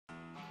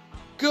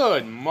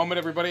Good moment,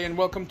 everybody, and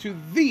welcome to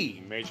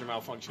the Major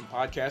Malfunction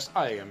Podcast.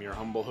 I am your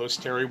humble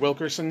host, Terry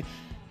Wilkerson.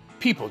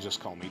 People just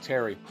call me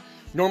Terry.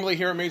 Normally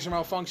here at Major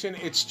Malfunction,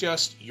 it's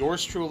just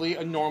yours truly,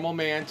 a normal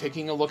man,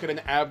 taking a look at an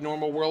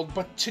abnormal world.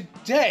 But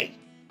today,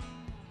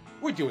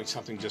 we're doing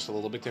something just a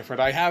little bit different.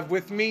 I have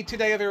with me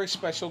today a very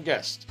special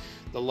guest,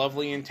 the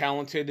lovely and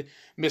talented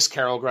Miss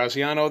Carol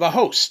Graziano, the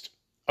host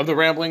of the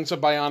Ramblings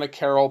of Bionic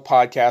Carol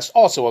podcast,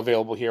 also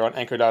available here on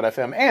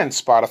Anchor.fm and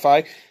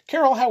Spotify.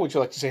 Carol, how would you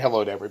like to say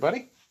hello to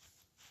everybody?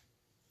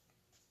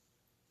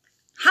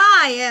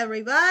 Hi,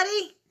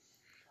 everybody.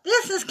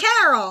 This is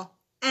Carol,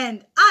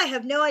 and I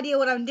have no idea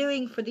what I'm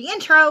doing for the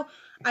intro.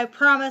 I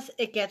promise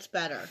it gets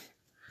better.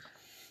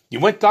 You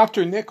went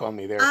Dr. Nick on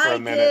me there for a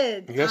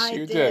minute. Yes,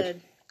 you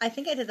did. I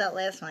think I did that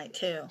last night,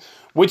 too.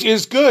 Which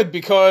is good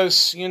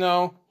because,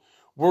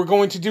 we're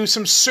going to do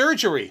some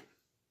surgery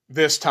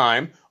this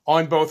time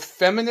on both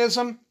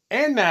feminism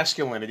and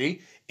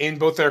masculinity in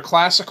both their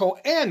classical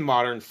and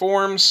modern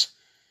forms.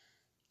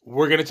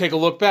 We're going to take a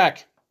look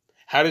back.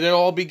 How did it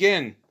all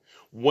begin?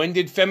 When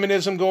did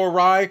feminism go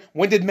awry?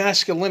 When did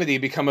masculinity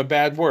become a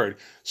bad word?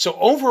 So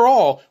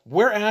overall,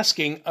 we're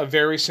asking a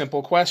very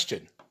simple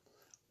question.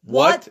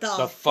 What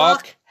the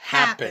fuck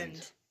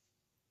happened?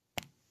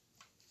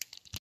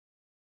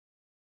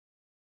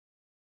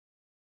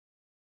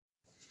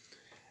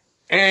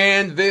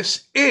 And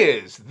this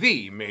is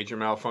the Major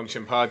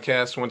Malfunction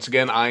Podcast. Once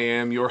again, I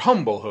am your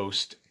humble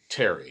host,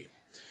 Terry.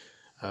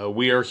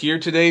 We are here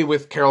today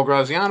with Carol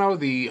Graziano,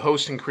 the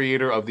host and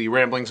creator of the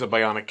Ramblings of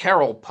Bionic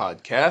Carol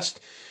podcast.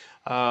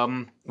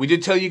 We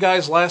did tell you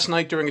guys last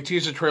night during a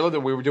teaser trailer that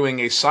we were doing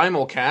a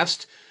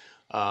simulcast.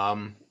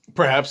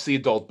 Perhaps the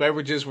adult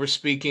beverages were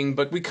speaking,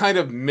 but we kind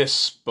of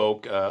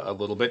misspoke a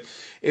little bit.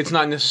 It's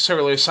not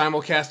necessarily a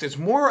simulcast. It's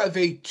more of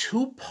a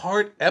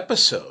two-part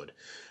episode.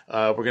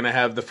 We're going to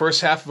have the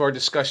first half of our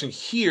discussion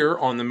here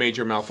on the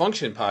Major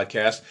Malfunction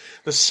podcast.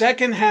 The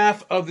second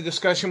half of the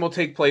discussion will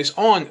take place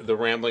on the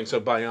Ramblings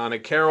of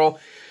Bionic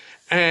Carol.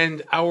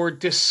 And our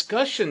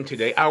discussion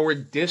today, our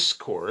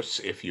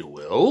discourse, if you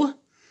will,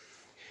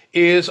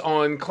 is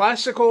on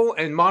classical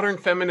and modern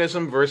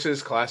feminism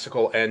versus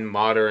classical and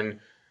modern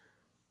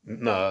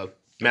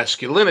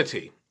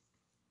masculinity.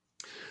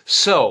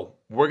 So,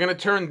 we're going to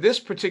turn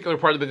this particular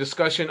part of the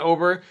discussion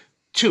over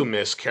to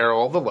Miss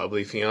Carol, the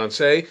lovely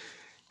fiancé.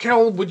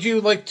 Carol, would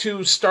you like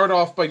to start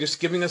off by just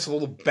giving us a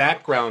little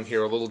background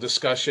here, a little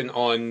discussion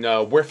on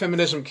where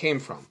feminism came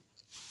from?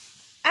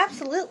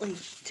 Absolutely,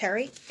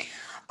 Terry.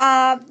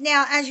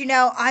 Now, as you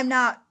know, I'm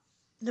not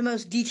the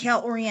most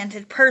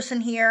detail-oriented person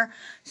here,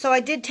 so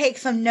I did take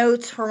some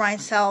notes for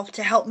myself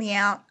to help me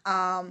out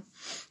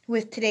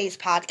with today's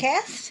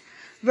podcast.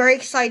 Very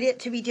excited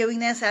to be doing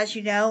this. As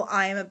you know,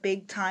 I am a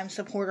big-time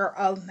supporter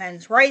of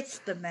men's rights,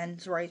 the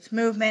men's rights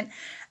movement,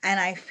 and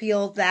I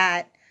feel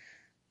that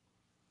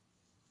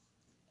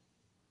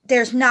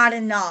there's not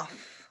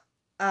enough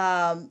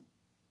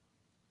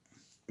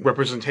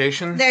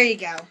representation. There you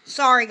go.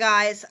 Sorry,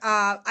 guys.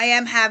 I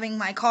am having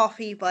my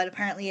coffee, but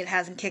apparently it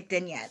hasn't kicked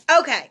in yet.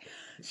 Okay,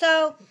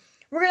 so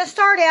we're going to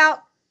start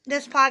out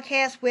this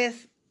podcast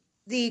with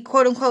the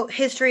quote-unquote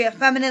history of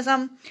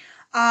feminism.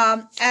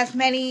 As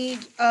many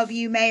of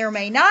you may or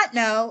may not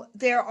know,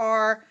 there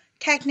are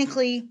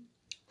technically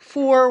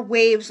 4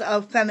 waves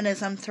of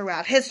feminism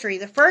throughout history.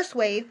 The first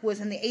wave was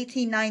in the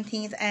 18th,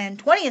 19th,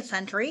 and 20th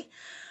century.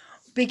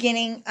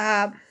 Beginning,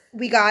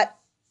 we got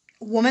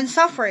women's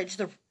suffrage,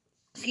 the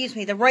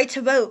right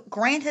to vote,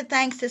 granted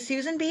thanks to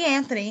Susan B.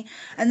 Anthony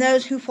and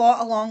those who fought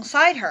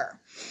alongside her.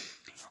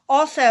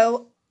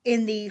 Also,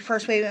 in the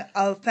first wave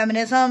of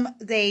feminism,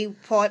 they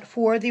fought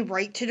for the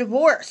right to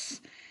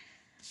divorce.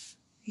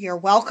 You're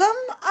welcome,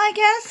 I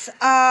guess.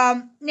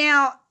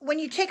 Now, when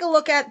you take a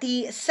look at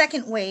the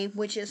second wave,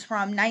 which is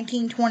from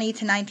 1920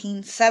 to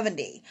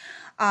 1970,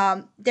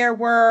 there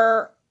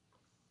were,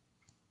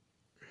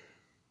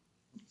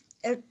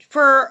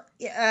 for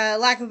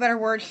lack of a better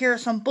word, here are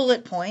some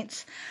bullet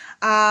points.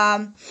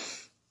 Second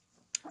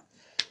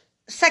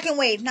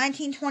wave,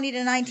 1920 to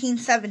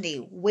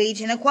 1970,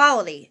 wage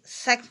inequality,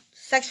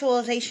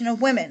 sexualization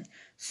of women,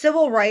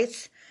 civil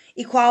rights,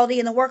 equality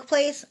in the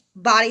workplace,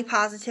 body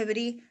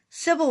positivity,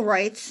 civil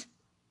rights.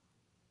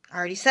 I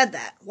already said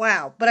that.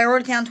 Wow. But I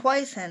wrote it down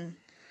twice and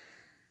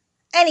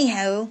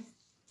anyhow,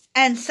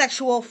 and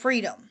sexual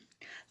freedom.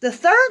 The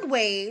third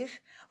wave,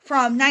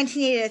 from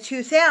 1980 to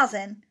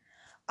 2000,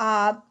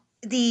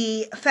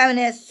 the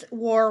feminists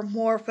were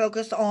more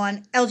focused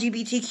on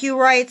LGBTQ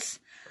rights,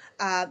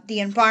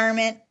 the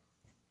environment,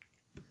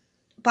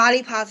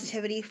 body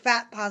positivity,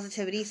 fat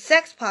positivity,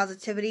 sex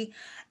positivity,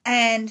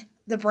 and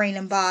the brain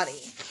and body.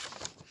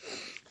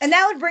 And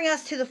that would bring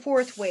us to the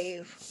fourth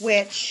wave,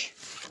 which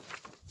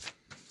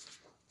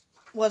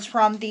was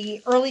from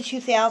the early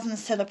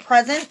 2000s to the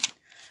present.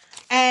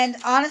 And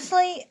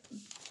honestly,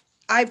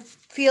 I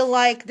feel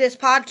like this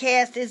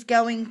podcast is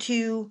going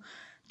to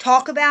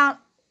talk about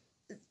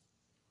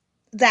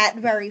that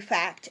very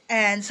fact.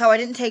 And so I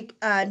didn't take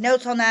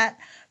notes on that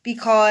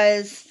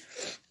because,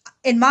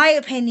 in my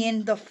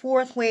opinion, the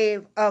fourth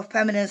wave of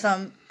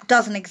feminism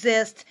doesn't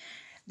exist.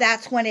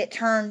 that's when it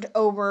turned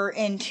over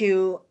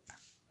into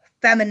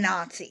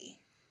feminazi.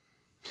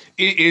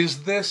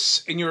 Is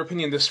this, in your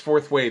opinion, this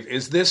fourth wave,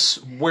 is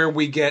this where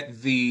we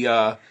get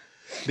the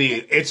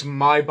it's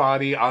my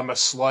body, I'm a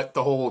slut,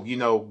 the whole,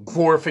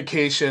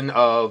 glorification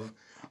of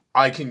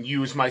I can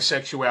use my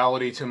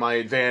sexuality to my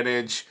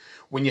advantage,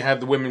 when you have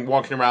the women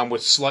walking around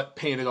with slut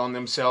painted on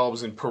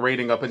themselves and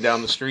parading up and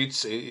down the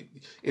streets?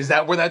 Is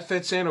that where that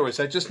fits in, or is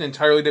that just an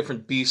entirely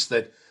different beast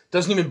that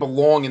doesn't even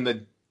belong in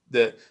the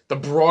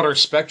broader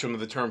spectrum of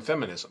the term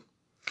feminism?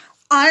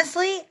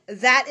 Honestly,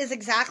 that is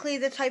exactly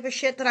the type of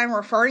shit that I'm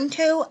referring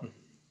to.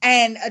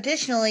 And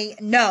additionally,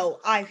 no,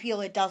 I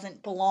feel it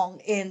doesn't belong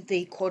in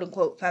the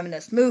quote-unquote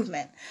feminist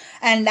movement.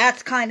 And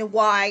that's kind of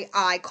why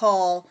I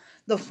call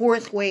the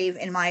fourth wave,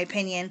 in my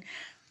opinion,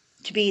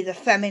 to be the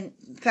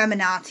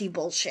feminazi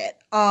bullshit.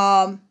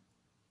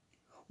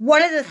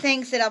 One of the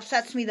things that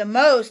upsets me the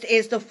most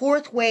is the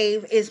fourth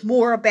wave is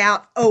more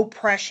about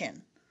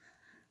oppression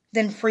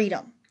than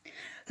freedom.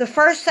 The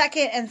first,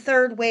 second, and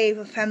third wave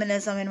of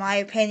feminism, in my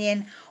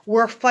opinion,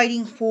 were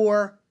fighting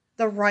for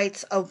the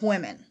rights of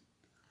women,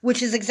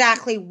 which is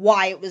exactly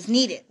why it was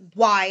needed,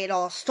 why it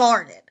all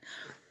started.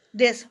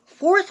 This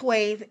fourth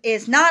wave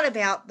is not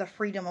about the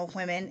freedom of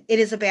women. It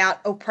is about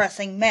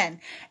oppressing men.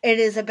 It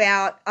is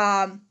about,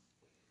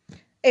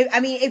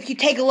 if you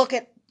take a look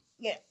at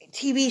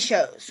TV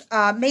shows,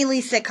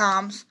 mainly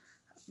sitcoms,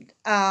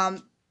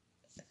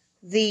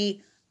 the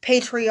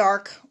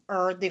patriarch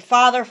or the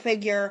father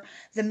figure,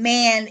 the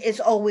man is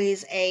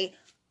always a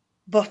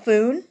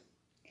buffoon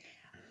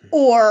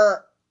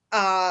or,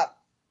 okay,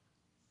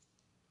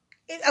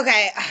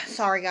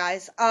 sorry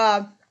guys,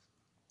 I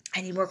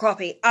need more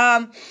coffee.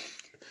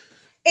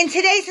 In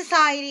today's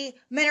society,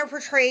 men are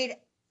portrayed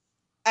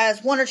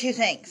as one or two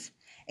things: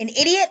 an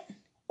idiot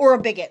or a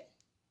bigot,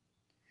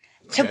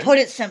 to put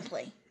it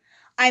simply.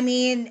 I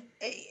mean,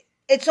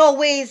 it's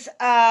always,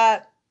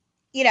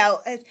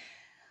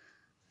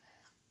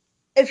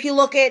 if you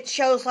look at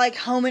shows like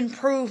Home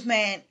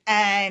Improvement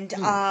and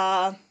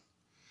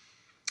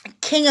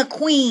King of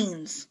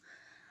Queens,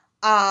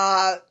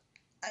 well,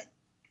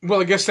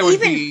 I guess that would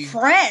even be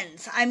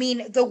Friends. I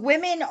mean, the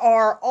women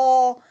are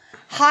all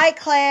high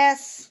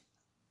class,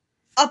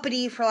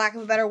 uppity, for lack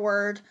of a better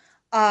word,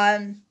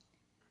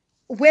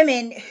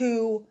 women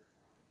who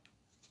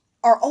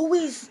are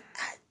always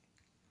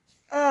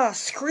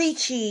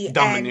screechy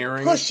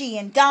domineering. And pushy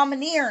and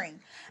domineering.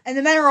 And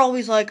the men are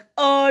always like,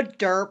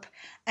 derp.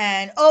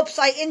 And, oops,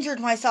 I injured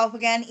myself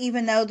again,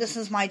 even though this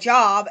is my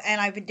job and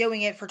I've been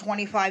doing it for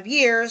 25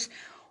 years.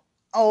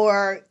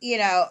 Or, even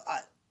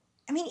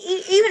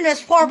as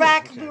far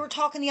back, we were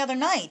talking the other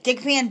night, Dick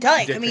Van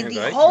Dyke.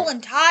 The whole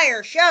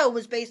entire show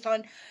was based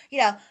on,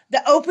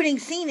 the opening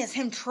scene is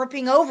him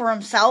tripping over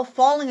himself,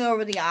 falling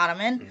over the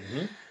ottoman.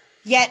 Mm-hmm.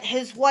 Yet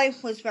his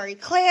wife was very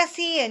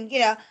classy and,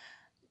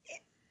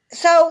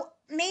 so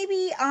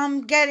maybe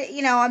I'm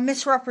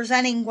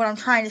misrepresenting what I'm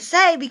trying to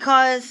say,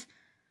 because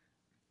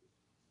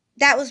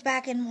that was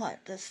back in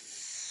what? The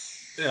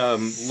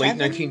late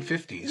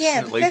 1950s.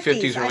 Yeah, late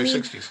 50s, early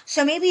 60s.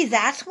 So maybe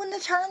that's when the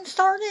term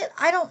started?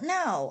 I don't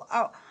know.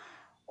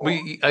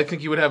 I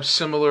think you would have a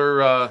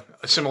similar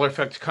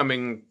effect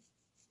coming,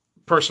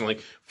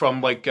 personally,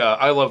 from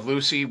I Love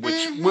Lucy,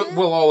 which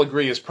we'll all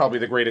agree is probably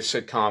the greatest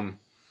sitcom.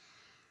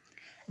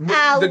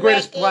 The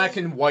greatest black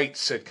and white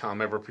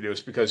sitcom ever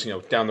produced, because,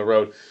 down the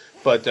road.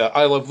 But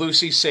I Love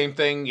Lucy, same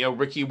thing.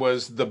 Ricky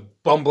was the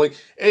bumbling.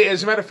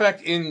 As a matter of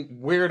fact, in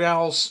Weird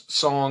Al's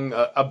song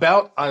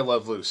about I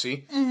Love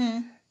Lucy,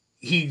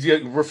 he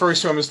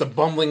refers to him as the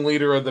bumbling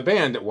leader of the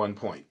band at one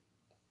point.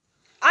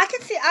 I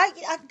can see.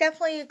 I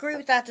definitely agree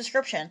with that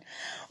description.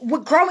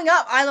 Growing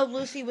up, I Love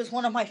Lucy was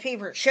one of my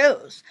favorite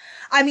shows.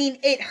 I mean,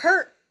 it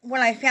hurt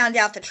when I found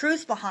out the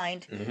truth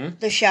behind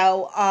the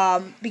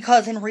show,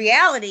 because in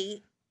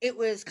reality, it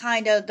was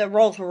kind of, the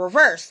roles were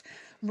reversed.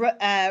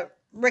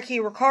 Ricky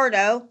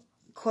Ricardo,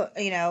 /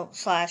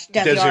 Desi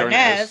Arnaz.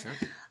 Yeah.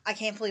 I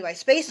can't believe I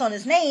spaced on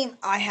his name.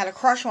 I had a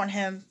crush on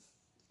him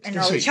in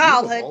early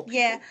childhood.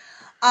 Yeah.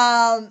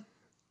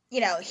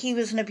 He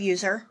was an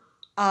abuser.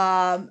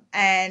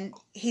 And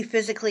he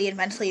physically and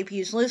mentally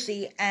abused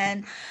Lucy.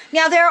 And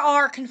now there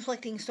are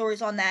conflicting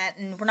stories on that,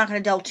 and we're not going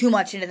to delve too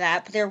much into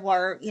that, but there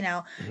were,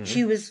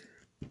 she was,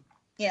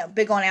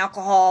 big on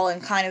alcohol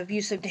and kind of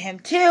abusive to him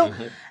too.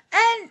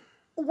 And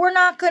we're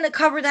not going to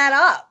cover that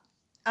up.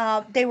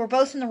 They were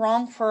both in the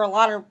wrong for a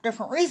lot of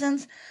different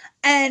reasons,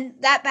 and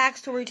that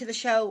backstory to the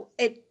show,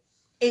 it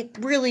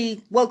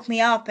really woke me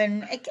up,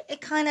 and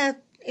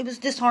it was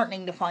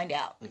disheartening to find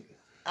out.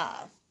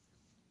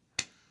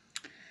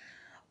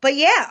 But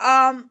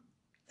yeah,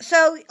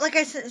 so like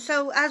I said,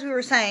 so as we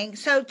were saying,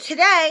 so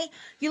today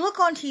you look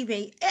on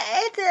TV,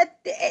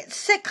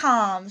 it's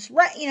sitcoms,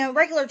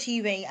 regular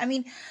TV. I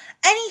mean,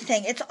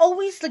 anything. It's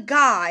always the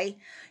guy.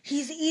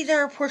 He's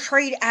either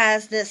portrayed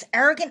as this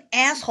arrogant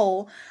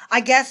asshole, I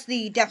guess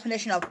the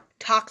definition of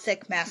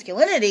toxic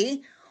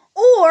masculinity,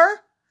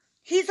 or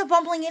he's a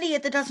bumbling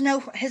idiot that doesn't know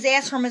his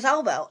ass from his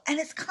elbow. And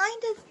it's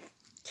kind of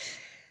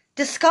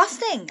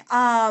disgusting.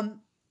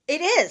 It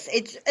is.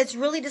 It's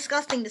really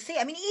disgusting to see.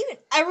 I mean, even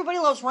Everybody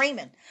Loves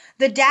Raymond.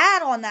 The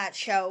dad on that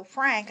show,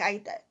 Frank,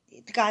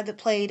 the guy that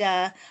played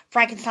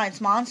Frankenstein's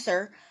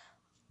monster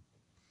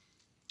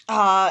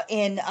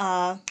in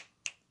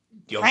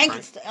Young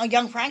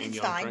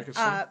Frankenstein.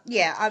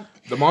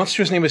 The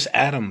monster's name is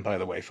Adam, by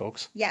the way,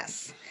 folks.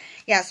 Yes.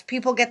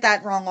 People get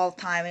that wrong all the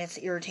time, and it's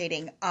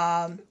irritating.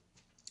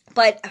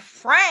 But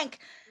Frank,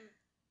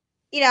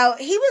 he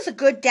was a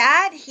good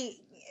dad.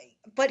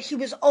 But he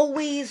was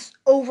always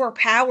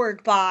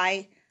overpowered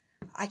by,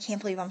 I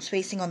can't believe I'm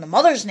spacing on the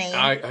mother's name.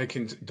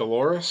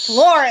 Dolores?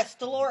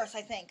 Dolores,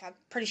 I think. I'm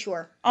pretty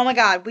sure. Oh my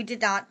God, we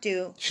did not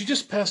do. She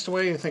just passed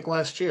away, I think,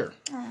 last year.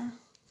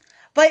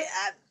 But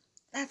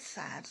that's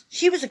sad.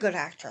 She was a good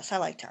actress. I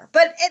liked her.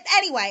 But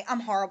anyway,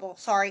 I'm horrible.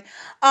 Sorry.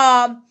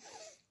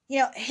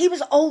 He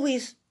was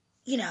always,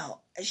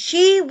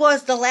 she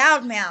was the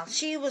loudmouth.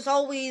 She was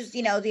always,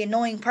 the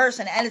annoying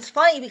person. And it's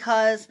funny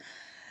because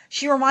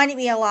she reminded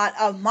me a lot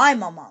of my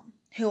mom,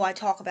 who I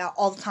talk about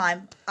all the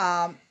time.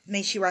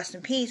 May she rest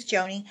in peace,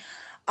 Joni.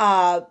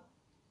 And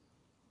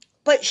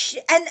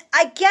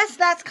I guess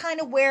that's kind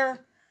of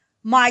where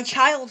my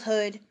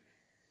childhood,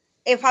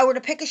 if I were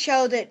to pick a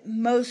show that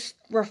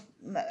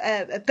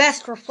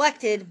best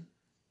reflected,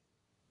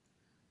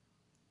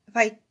 if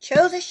I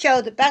chose a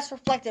show that best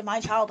reflected my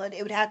childhood,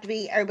 it would have to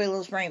be Everybody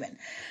Loves Raymond.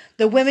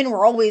 The women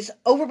were always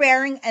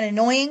overbearing and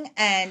annoying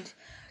and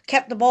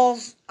kept the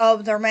balls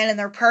of their men in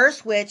their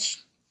purse,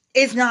 which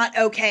is not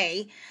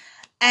okay.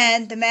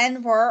 And the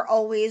men were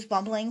always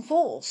bumbling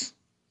fools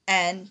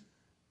and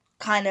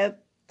kind of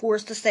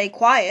forced to stay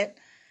quiet,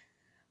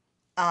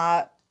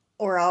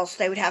 or else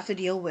they would have to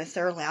deal with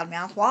their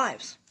loudmouth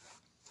wives.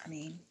 I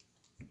mean,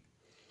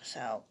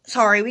 so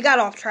sorry, we got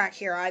off track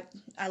here.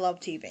 I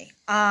love TV.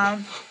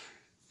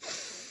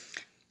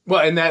 Well,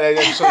 and that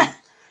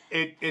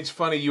it's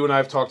funny. You and I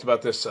have talked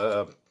about this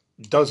a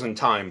dozen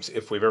times,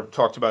 if we've ever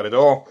talked about it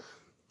all.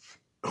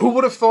 Who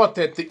would have thought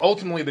that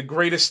ultimately the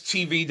greatest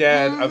TV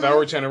dad of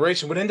our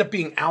generation would end up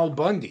being Al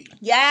Bundy?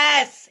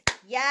 Yes.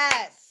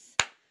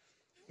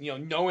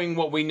 Knowing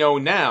what we know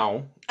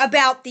now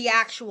about the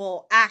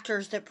actual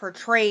actors that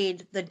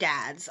portrayed the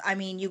dads. I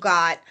mean, you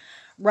got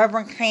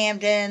Reverend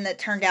Camden that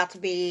turned out to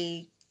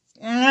be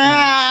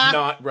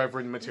not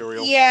Reverend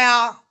material.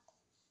 Yeah.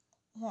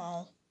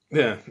 Well.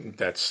 Yeah,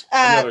 that's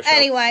another show.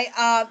 Anyway,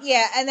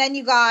 and then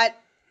you got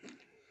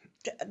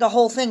the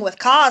whole thing with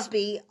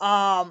Cosby.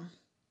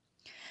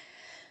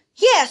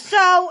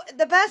 So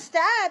the best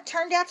dad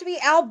turned out to be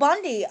Al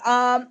Bundy.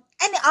 And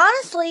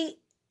honestly,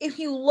 if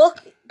you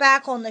look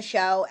back on the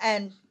show,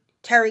 and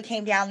Terry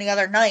came down the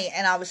other night,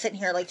 and I was sitting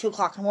here like 2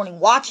 o'clock in the morning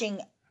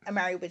watching A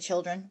Married with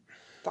Children.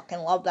 Fucking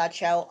love that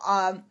show.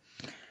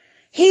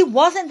 He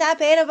wasn't that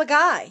bad of a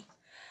guy.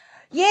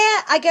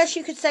 Yeah, I guess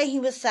you could say he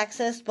was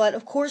sexist, but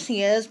of course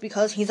he is,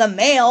 because he's a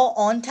male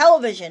on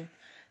television.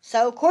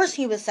 So, of course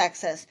he was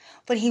sexist.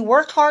 But he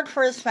worked hard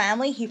for his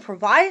family. He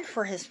provided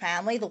for his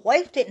family. The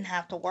wife didn't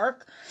have to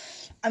work.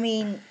 I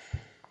mean,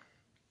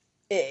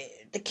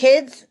 the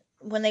kids,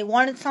 when they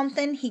wanted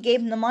something, he gave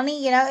them the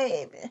money,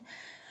 And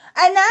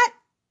that,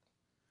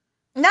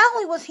 not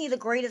only was he the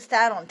greatest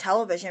dad on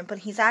television, but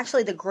he's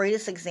actually the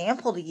greatest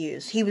example to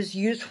use. He was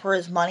used for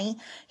his money.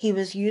 He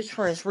was used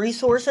for his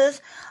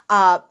resources.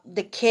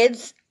 The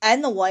kids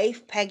and the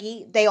wife,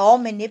 Peggy, they all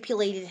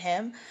manipulated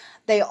him.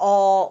 They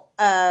all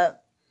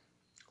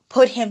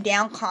put him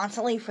down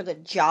constantly for the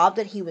job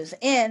that he was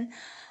in.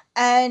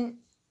 And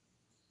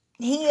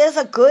he's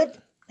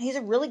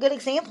a really good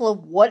example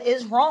of what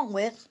is wrong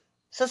with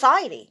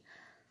society.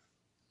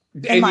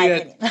 And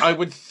yet, I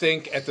would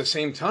think at the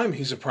same time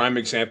he's a prime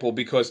example,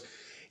 because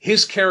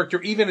his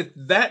character, even at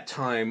that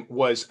time,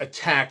 was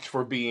attacked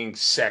for being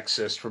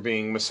sexist, for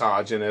being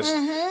misogynist,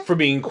 for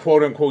being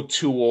quote-unquote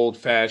too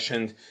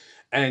old-fashioned.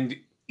 And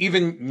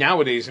even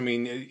nowadays, I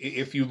mean,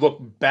 if you look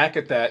back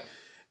at that,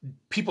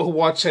 people who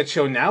watch that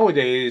show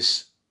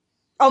nowadays...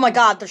 Oh my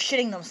God, they're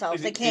shitting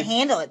themselves. They can't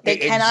handle it. They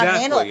cannot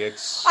handle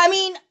it. I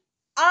mean...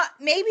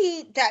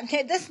 maybe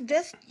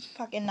this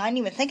fucking, I didn't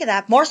even think of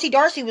that. Marcy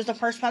Darcy was the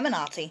first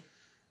feminazi.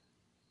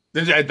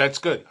 That's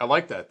good. I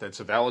like that.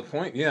 That's a valid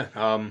point. Yeah.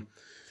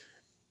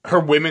 Her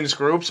women's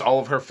groups, all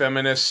of her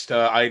feminist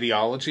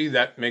ideology,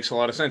 that makes a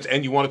lot of sense.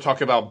 And you want to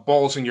talk about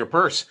balls in your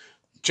purse.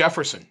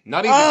 Jefferson,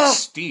 not even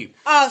Steve.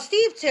 Oh,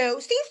 Steve too.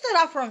 Steve stood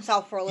up for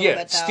himself for a little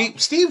bit, though.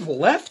 Steve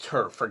left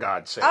her, for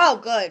God's sake. Oh,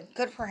 good.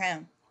 Good for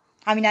him.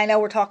 I mean, I know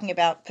we're talking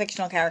about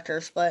fictional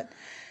characters, but...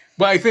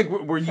 But I think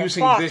we're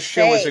using this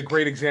show as a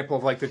great example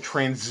of, like, the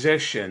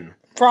transition.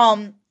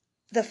 From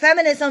the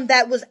feminism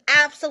that was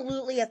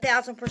absolutely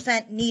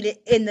 1,000% needed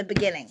in the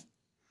beginning.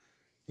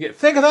 Yeah,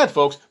 think of that,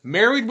 folks.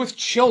 Married with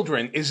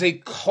Children is a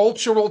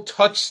cultural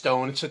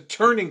touchstone. It's a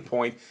turning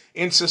point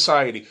in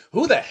society.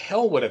 Who the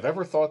hell would have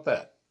ever thought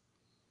that?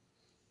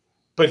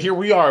 But here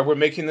we are. We're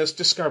making this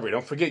discovery.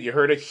 Don't forget, you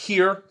heard it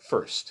here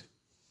first.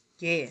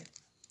 Yeah.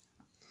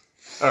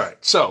 All right,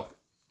 so...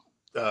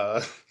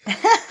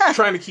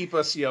 trying to keep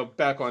us,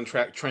 back on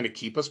track, trying to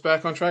get us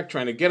back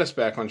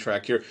on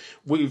track here.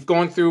 We've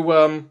gone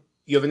through,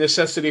 the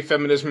necessity of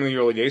feminism in the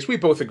early days. We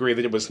both agree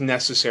that it was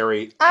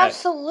necessary.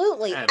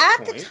 Absolutely.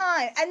 At the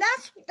time. And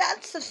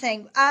that's the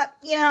thing.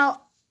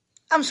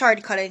 I'm sorry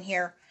to cut in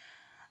here.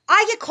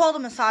 I get called a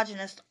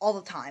misogynist all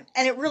the time,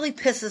 and it really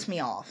pisses me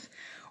off.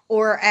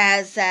 Or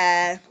as,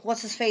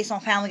 what's his face on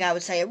Family Guy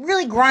would say, it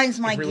really grinds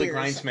my gears.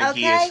 Grinds my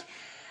gears.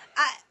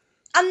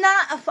 I'm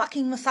not a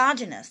fucking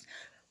misogynist.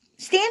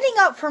 Standing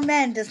up for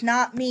men does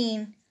not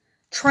mean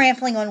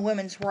trampling on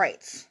women's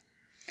rights.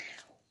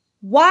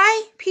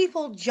 Why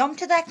people jump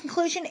to that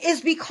conclusion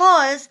is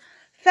because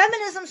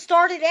feminism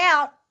started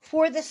out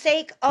for the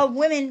sake of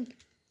women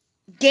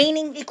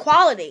gaining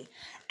equality.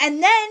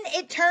 And then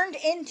it turned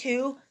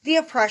into the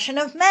oppression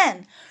of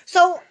men.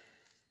 So,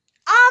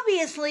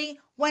 obviously,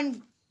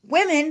 when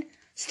women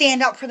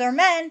stand up for their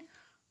men,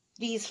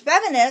 these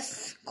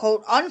feminists,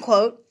 quote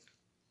unquote,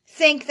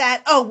 think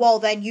that, oh, well,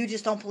 then you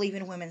just don't believe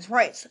in women's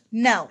rights.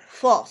 No,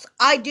 false.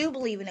 I do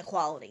believe in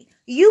equality.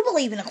 You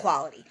believe in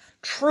equality.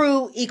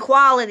 True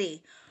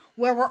equality.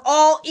 Where we're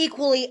all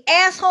equally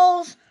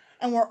assholes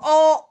and we're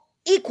all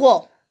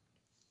equal.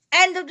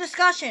 End of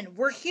discussion.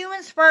 We're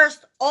humans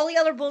first. All the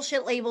other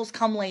bullshit labels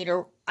come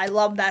later. I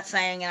love that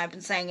saying, and I've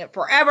been saying it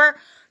forever.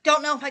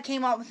 Don't know if I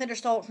came up with it or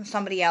stole it from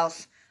somebody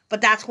else,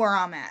 but that's where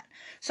I'm at.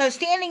 So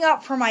standing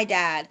up for my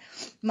dad,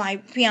 my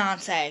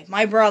fiance,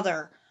 my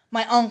brother,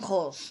 my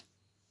uncles,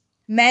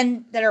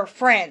 men that are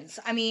friends.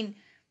 I mean,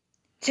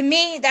 to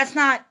me, that's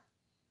not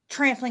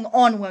trampling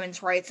on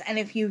women's rights. And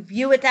if you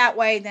view it that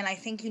way, then I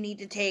think you need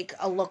to take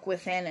a look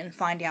within and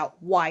find out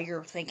why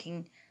you're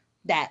thinking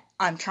that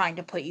I'm trying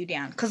to put you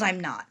down, because I'm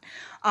not.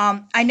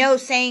 I know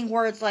saying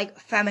words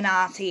like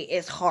feminazi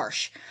is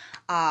harsh,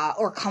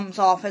 or comes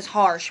off as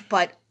harsh,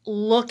 but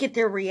look at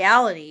the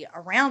reality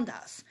around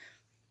us.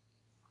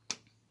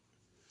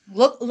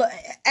 Look,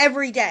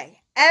 every day,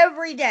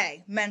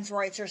 men's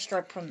rights are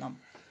stripped from them.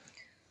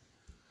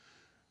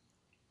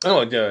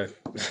 Oh,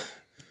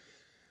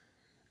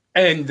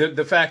 and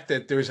the fact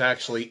that there's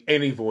actually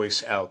any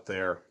voice out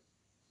there.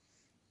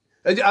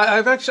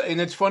 I've actually, and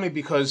it's funny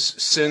because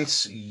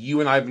since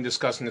you and I have been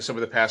discussing this over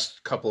the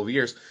past couple of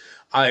years,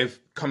 I've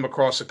come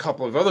across a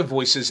couple of other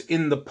voices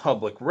in the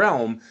public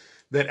realm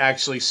that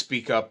actually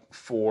speak up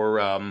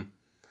for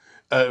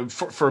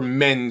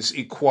men's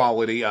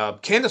equality.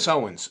 Candace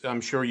Owens,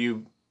 I'm sure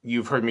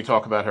you've heard me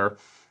talk about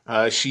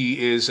her. She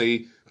is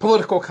a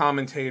political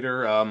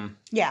commentator.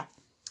 Yeah.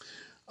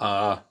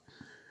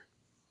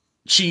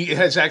 She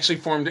has actually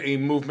formed a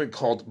movement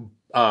called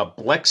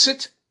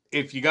Blexit.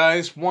 If you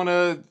guys want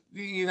to,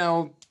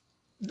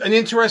 an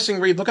interesting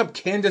read, look up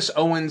Candace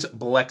Owens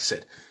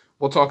Blexit.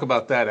 We'll talk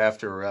about that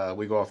after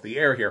we go off the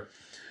air here.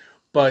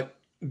 But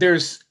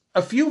there's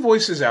a few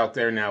voices out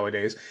there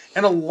nowadays,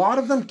 and a lot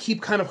of them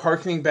keep kind of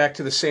hearkening back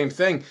to the same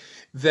thing,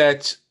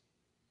 that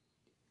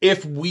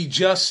if we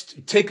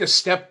just take a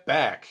step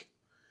back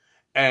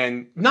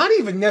and not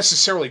even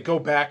necessarily go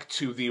back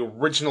to the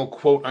original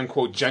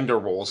quote-unquote gender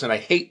roles, and I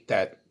hate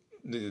that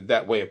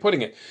way of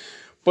putting it,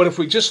 but if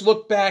we just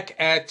look back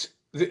at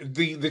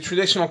the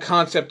traditional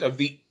concept of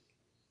the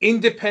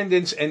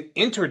independence and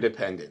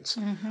interdependence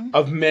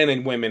of men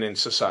and women in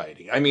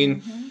society. I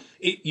mean,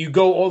 you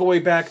go all the way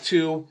back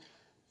to,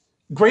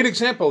 great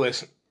example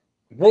is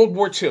World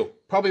War II,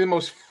 probably the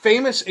most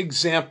famous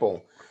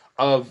example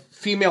of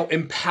female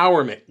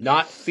empowerment,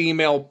 not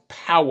female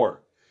power.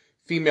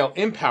 Female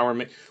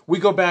empowerment, we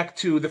go back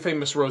to the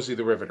famous Rosie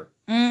the Riveter.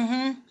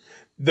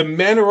 The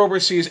men are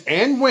overseas,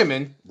 and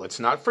women, let's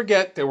not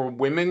forget, there were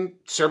women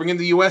serving in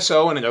the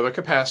USO and in other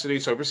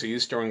capacities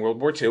overseas during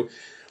World War II,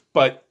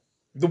 but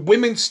the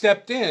women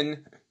stepped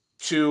in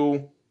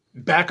to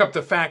back up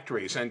the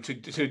factories and to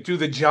do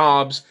the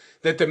jobs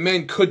that the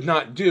men could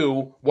not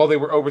do while they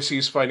were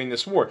overseas fighting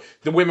this war.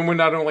 The women were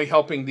not only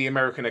helping the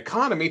American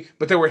economy,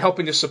 but they were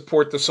helping to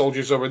support the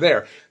soldiers over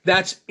there.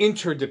 That's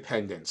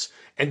interdependence.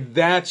 And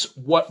that's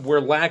what we're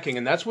lacking.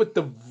 And that's what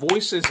the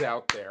voices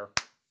out there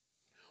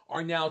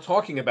are now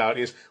talking about,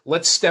 is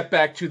let's step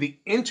back to the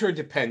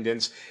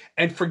interdependence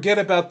and forget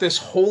about this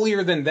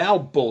holier than thou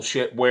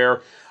bullshit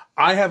where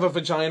I have a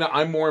vagina,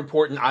 I'm more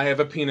important. I have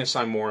a penis,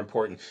 I'm more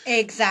important.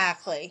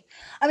 Exactly.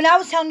 I mean, I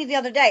was telling you the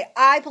other day,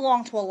 I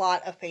belong to a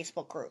lot of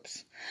Facebook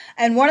groups.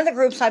 And one of the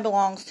groups I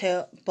belong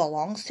to,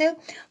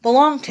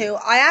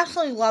 I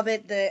absolutely love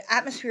it. The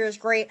atmosphere is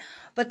great.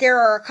 But there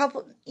are a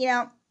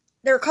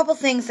couple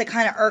things that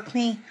kind of irk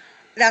me.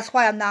 That's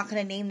why I'm not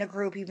going to name the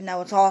group, even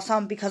though it's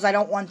awesome, because I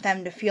don't want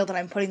them to feel that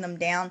I'm putting them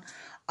down.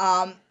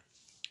 And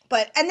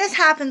this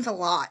happens a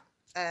lot.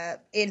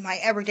 In my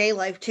everyday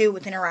life too,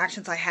 with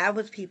interactions I have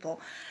with people.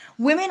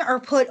 Women are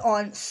put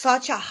on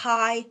such a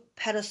high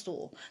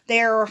pedestal. They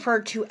are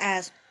referred to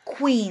as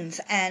queens,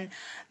 and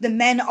the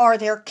men are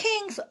their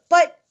kings,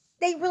 but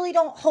they really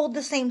don't hold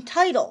the same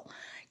title.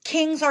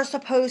 Kings are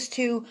supposed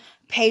to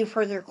pay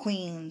for their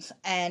queens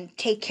and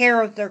take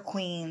care of their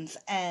queens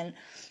and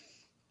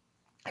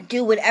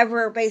do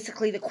whatever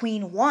basically the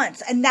queen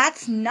wants, and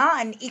that's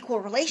not an equal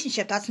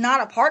relationship. That's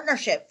not a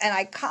partnership. And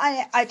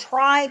I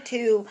try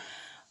to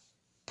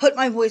put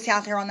my voice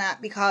out there on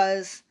that,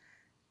 because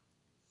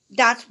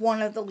that's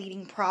one of the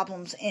leading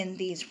problems in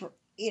these,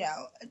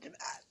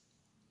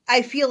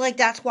 I feel like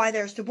that's why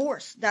there's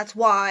divorce. That's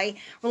why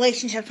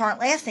relationships aren't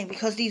lasting,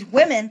 because these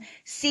women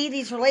see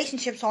these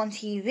relationships on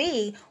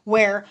TV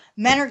where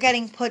men are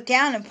getting put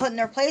down and put in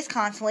their place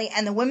constantly,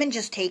 and the women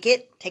just take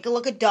it. Take a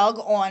look at Doug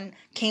on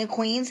King of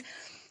Queens.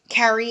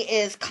 Carrie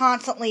is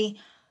constantly,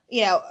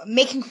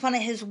 making fun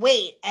of his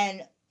weight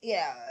and,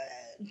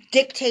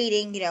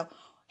 dictating,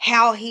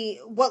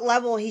 what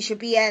level he should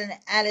be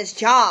at his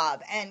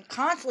job, and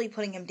constantly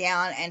putting him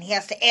down, and he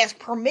has to ask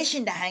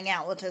permission to hang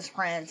out with his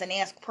friends and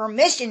ask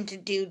permission to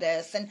do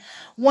this and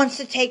wants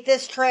to take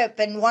this trip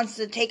and wants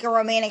to take a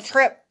romantic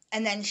trip,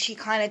 and then she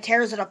kind of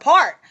tears it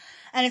apart.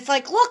 And it's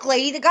like, look,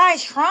 lady, the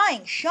guy's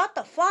trying. Shut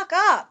the fuck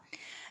up.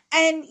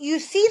 And you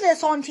see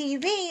this on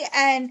TV,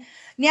 and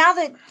now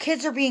that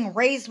kids are being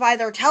raised by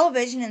their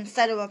television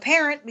instead of a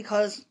parent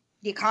because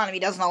the economy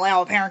doesn't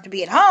allow a parent to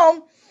be at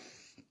home,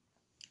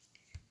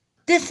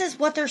 this is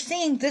what they're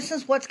seeing. This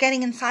is what's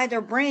getting inside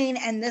their brain,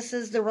 and this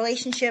is the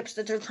relationships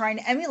that they're trying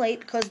to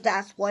emulate because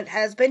that's what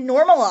has been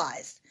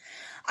normalized.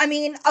 I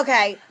mean,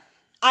 okay,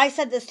 I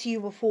said this to you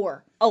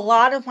before. A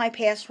lot of my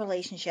past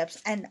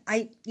relationships, and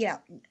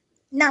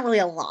not really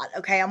a lot,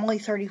 okay? I'm only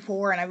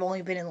 34, and I've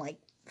only been in,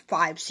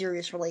 5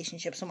 serious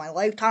relationships in my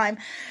lifetime,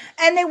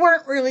 and they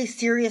weren't really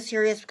serious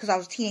because I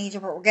was a teenager,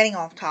 but we're getting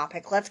off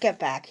topic. Let's get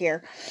back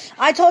here.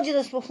 I told you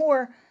this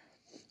before.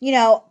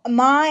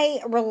 My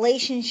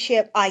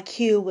relationship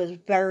IQ was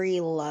very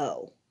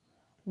low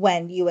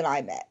when you and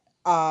I met.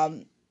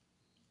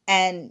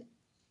 And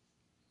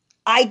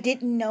I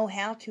didn't know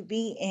how to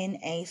be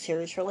in a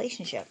serious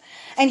relationship.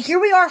 And here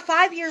we are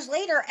 5 years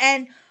later,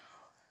 and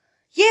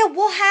yeah,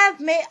 we'll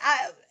have,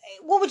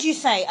 what would you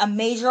say, a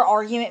major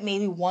argument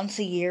maybe once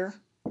a year?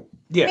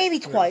 Yeah. Maybe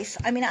twice.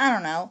 Yeah. I mean, I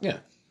don't know. Yeah.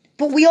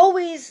 But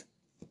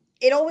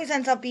it always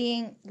ends up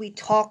being, we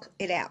talk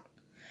it out.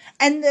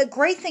 And the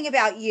great thing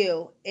about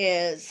you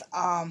is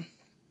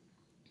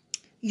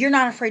you're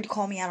not afraid to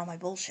call me out on my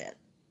bullshit.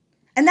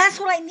 And that's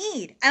what I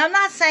need. And I'm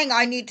not saying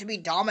I need to be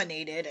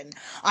dominated and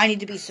I need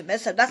to be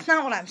submissive. That's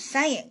not what I'm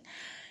saying.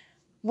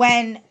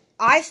 When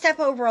I step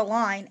over a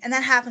line, and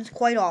that happens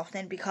quite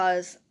often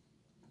because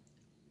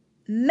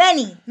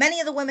many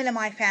of the women in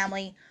my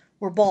family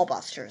were ball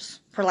busters,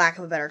 for lack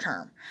of a better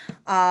term.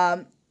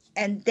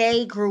 And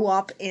they grew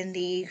up in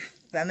the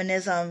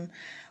feminism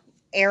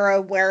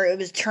era where it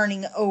was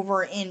turning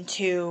over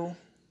into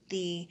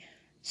the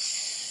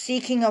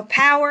seeking of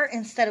power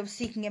instead of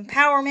seeking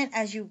empowerment,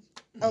 as you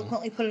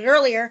eloquently put it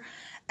earlier.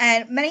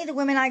 And many of the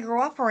women I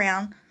grew up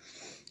around,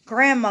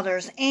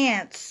 grandmothers,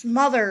 aunts,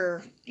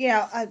 mother,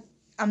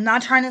 I'm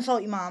not trying to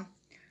insult you, Mom.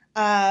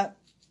 A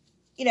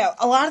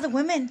lot of the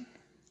women,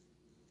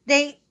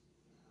 they,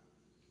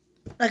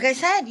 like I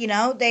said,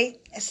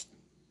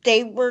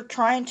 they were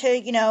trying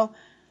to,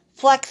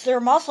 flex their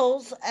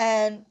muscles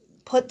and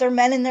put their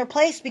men in their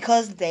place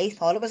because they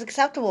thought it was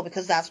acceptable,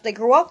 because that's what they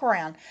grew up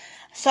around.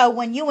 So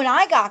when you and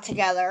I got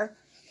together,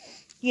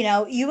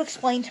 you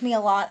explained to me a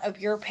lot of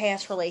your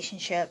past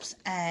relationships,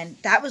 and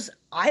that was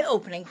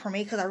eye-opening for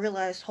me because I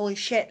realized, holy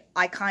shit,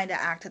 I kind of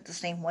acted the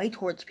same way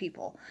towards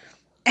people.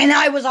 And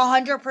I was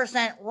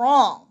 100%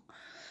 wrong.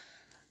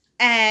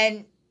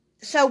 And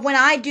so when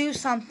I do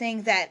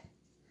something that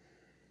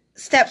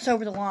steps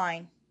over the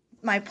line,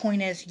 my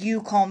point is,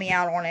 you call me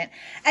out on it.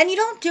 And you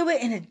don't do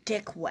it in a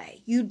dick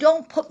way. You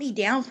don't put me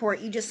down for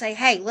it. You just say,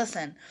 hey,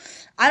 listen,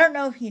 I don't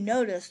know if you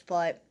noticed,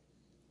 but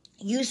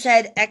you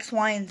said X,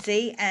 Y, and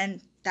Z,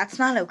 and that's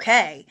not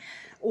okay.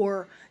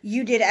 Or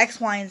you did X,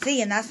 Y, and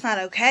Z, and that's not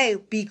okay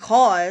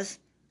because,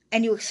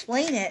 and you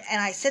explain it,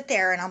 and I sit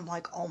there and I'm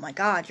like, oh my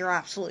God, you're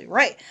absolutely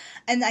right.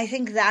 And I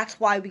think that's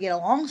why we get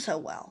along so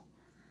well.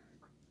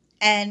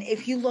 And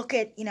if you look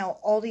at,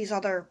 all these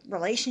other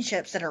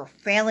relationships that are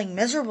failing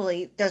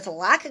miserably, there's a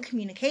lack of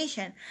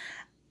communication,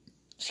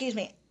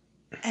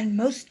 and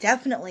most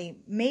definitely,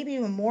 maybe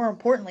even more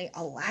importantly,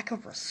 a lack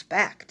of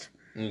respect.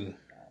 Mm.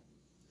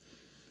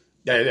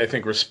 I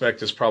think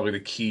respect is probably the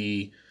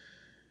key.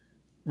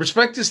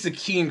 Respect is the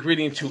key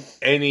ingredient to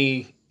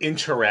any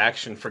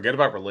interaction. Forget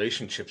about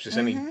relationships, just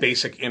any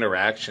basic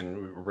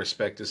interaction.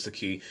 Respect is the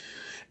key.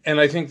 And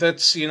I think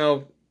that's,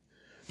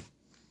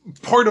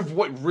 part of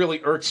what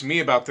really irks me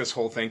about this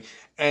whole thing.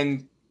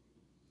 And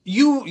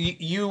you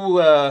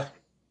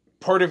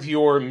part of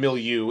your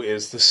milieu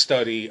is the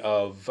study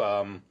of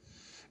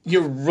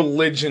your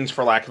religions,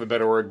 for lack of a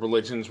better word,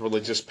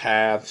 religious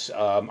paths,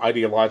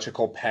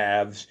 ideological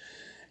paths,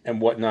 and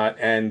whatnot.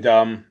 And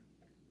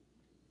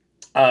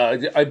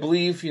I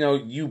believe,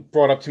 you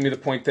brought up to me the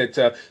point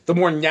that the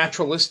more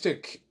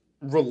naturalistic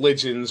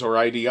religions or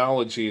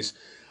ideologies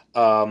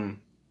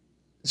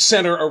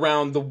center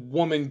around the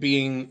woman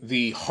being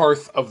the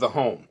hearth of the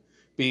home,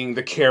 being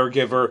the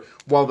caregiver,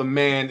 while the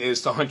man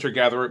is the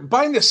hunter-gatherer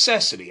by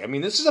necessity. I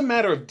mean, this is a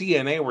matter of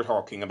DNA we're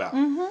talking about.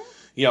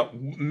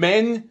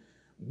 Men,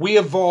 we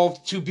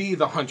evolved to be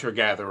the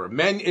hunter-gatherer.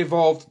 Men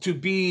evolved to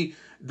be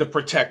the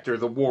protector,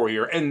 the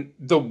warrior. And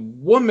the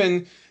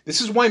woman,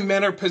 this is why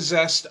men are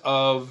possessed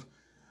of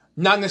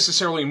not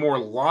necessarily more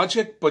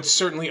logic, but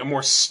certainly a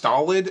more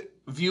stolid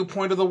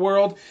viewpoint of the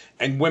world,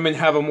 and women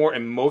have a more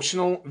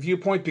emotional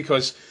viewpoint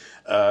because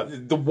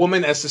the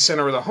woman as the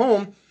center of the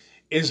home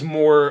is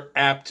more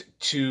apt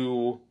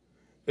to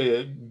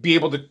be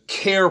able to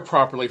care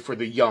properly for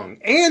the young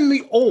and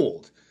the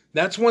old.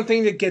 That's one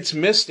thing that gets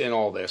missed in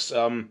all this.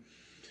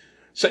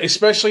 So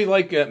especially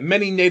like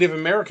many Native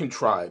American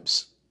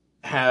tribes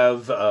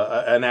have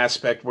an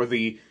aspect where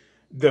the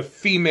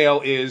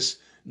female is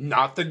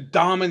not the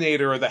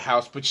dominator of the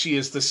house, but she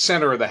is the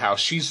center of the house.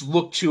 She's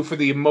looked to for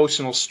the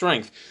emotional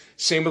strength.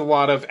 Same with a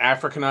lot of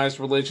Africanized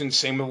religions.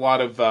 Same with a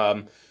lot of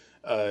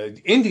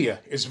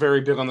India is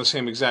very big on the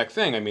same exact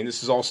thing. I mean,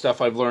 this is all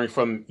stuff I've learned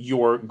from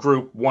your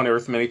group, One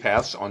Earth, Many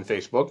Paths, on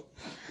Facebook.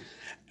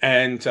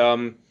 And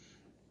so,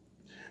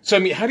 I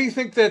mean, how do you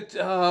think that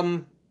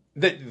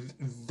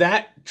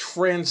that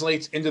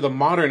translates into the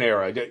modern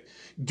era?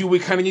 Do we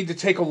kind of need to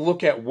take a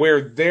look at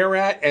where they're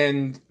at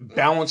and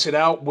balance it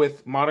out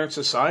with modern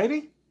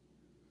society?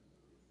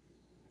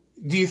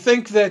 Do you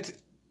think that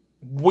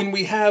when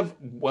we have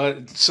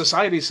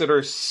societies that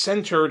are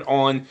centered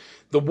on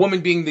the woman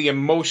being the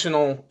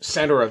emotional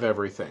center of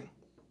everything,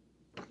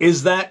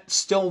 is that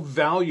still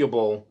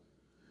valuable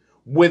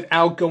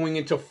without going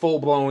into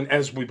full-blown,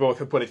 as we both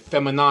have put it,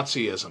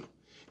 feminazism?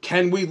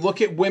 Can we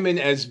look at women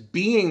as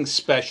being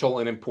special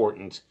and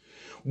important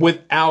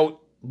without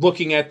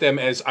looking at them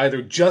as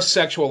either just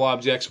sexual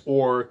objects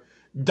or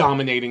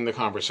dominating the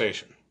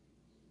conversation?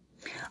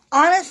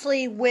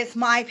 Honestly, with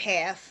my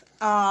path,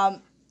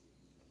 one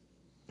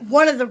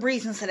of the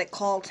reasons that it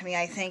called to me,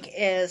 I think,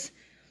 is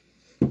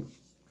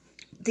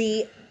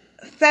the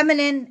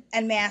feminine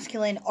and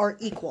masculine are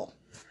equal.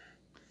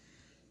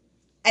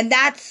 And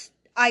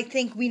I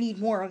think we need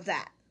more of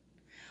that.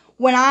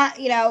 When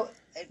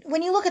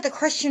you look at the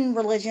Christian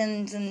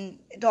religions and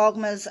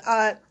dogmas,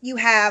 you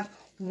have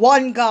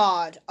one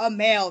God, a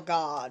male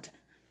God.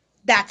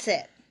 That's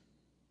it.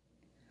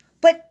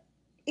 But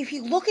if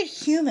you look at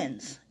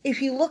humans,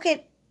 if you look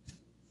at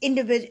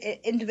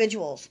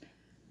individuals,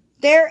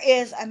 there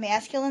is a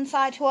masculine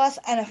side to us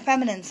and a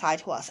feminine side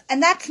to us.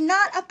 And that's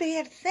not a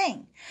bad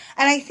thing.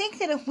 And I think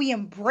that if we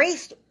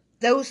embraced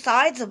those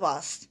sides of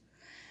us,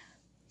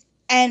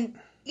 and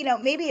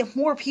maybe if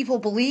more people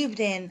believed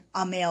in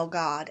a male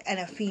God and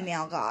a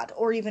female God,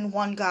 or even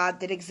one God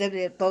that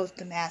exhibited both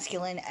the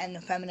masculine and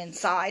the feminine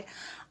side,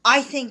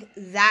 I think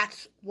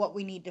that's what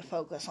we need to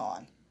focus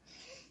on.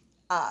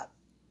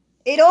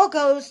 It all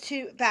goes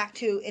back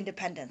to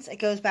independence. It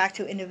goes back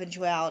to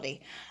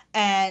individuality.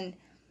 And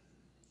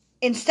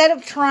instead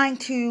of trying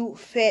to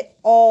fit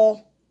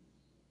all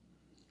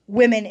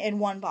women in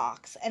one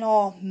box and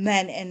all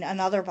men in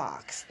another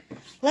box,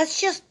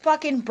 let's just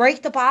fucking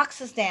break the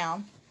boxes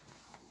down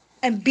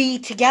and be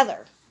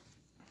together.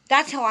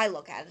 That's how I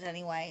look at it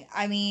anyway.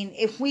 I mean,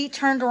 if we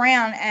turned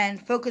around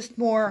and focused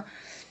more...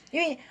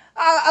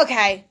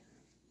 okay,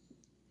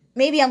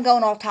 maybe I'm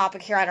going off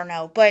topic here, I don't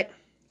know, but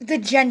the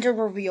gender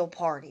reveal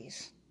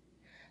parties.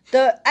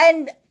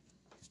 And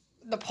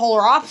the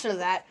polar opposite of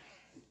that,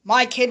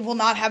 my kid will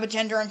not have a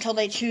gender until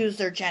they choose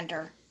their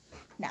gender.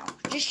 No,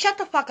 just shut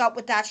the fuck up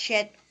with that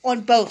shit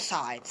on both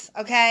sides,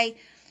 okay?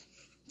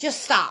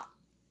 Just stop.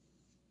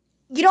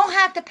 You don't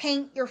have to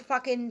paint your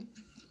fucking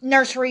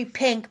nursery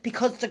pink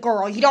because it's a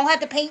girl. You don't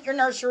have to paint your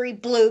nursery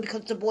blue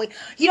because it's a boy.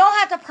 You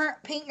don't have to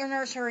paint your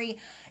nursery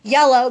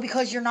yellow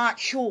because you're not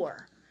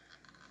sure.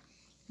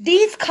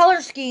 These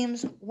color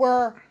schemes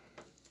were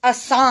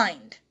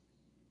assigned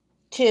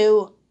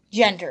to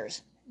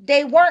genders.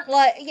 They weren't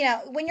like,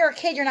 when you're a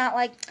kid, you're not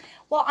like,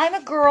 well, I'm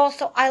a girl,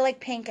 so I like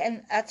pink,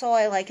 and that's all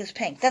I like is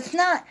pink. That's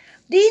not.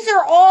 These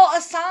are all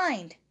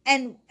assigned.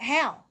 And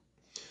how?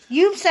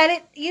 You said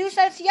it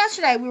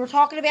yesterday. We were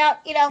talking about,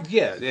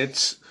 Yeah,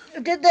 it's...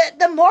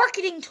 The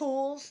marketing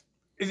tools.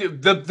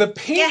 The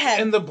pink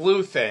and the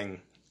blue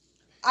thing,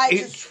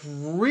 it's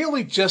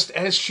really just,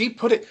 as she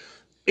put it,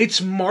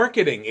 it's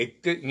marketing.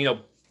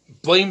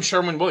 Blame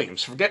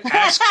Sherwin-Williams.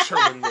 Ask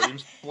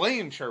Sherwin-Williams.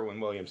 Blame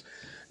Sherwin-Williams.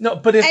 No,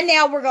 but and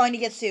now we're going to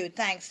get sued.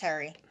 Thanks,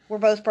 Terry. We're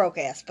both broke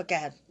ass, but go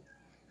ahead.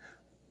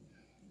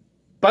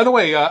 By the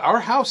way, our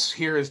house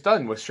here is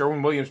done with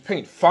Sherwin-Williams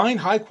paint. Fine,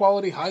 high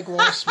quality, high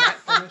gloss, matte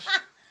finish.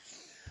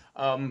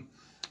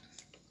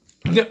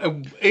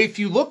 If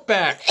you look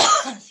back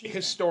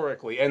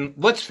historically, and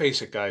let's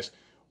face it, guys,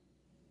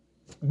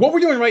 what we're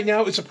doing right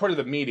now is a part of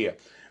the media.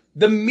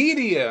 The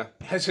media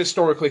has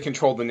historically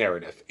controlled the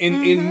narrative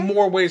in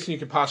more ways than you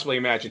could possibly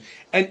imagine.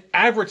 And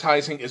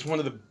advertising is one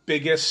of the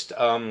biggest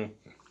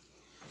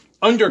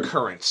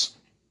undercurrents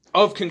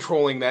of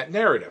controlling that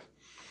narrative.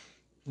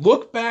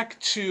 Look back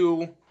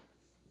to,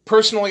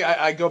 personally,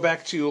 I go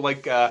back to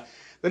like the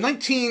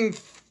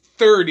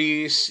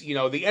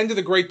 1930s, the end of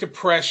the Great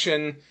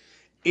Depression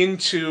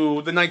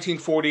into the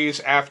 1940s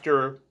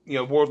after,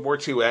 World War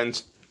II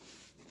ends.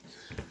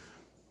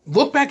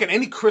 Look back at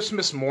any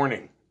Christmas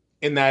morning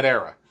in that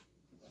era.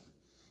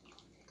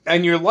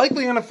 And you're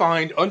likely going to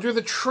find under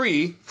the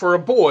tree, for a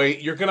boy,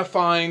 you're going to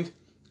find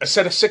a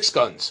set of 6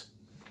 guns.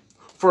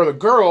 For the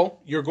girl,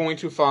 you're going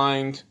to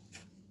find,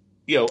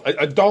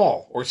 a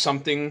doll or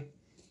something,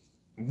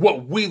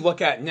 what we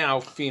look at now,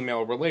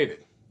 female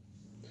related.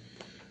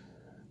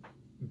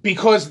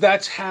 Because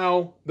that's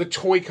how the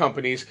toy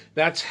companies,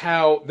 that's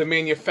how the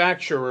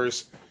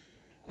manufacturers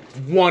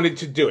wanted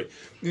to do it.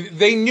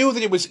 They knew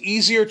that it was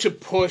easier to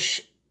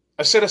push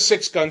a set of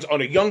six guns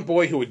on a young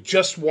boy who had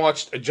just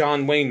watched a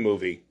John Wayne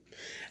movie,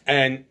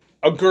 and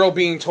a girl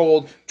being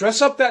told,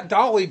 dress up that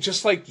dolly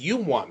just like you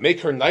want,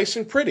 make her nice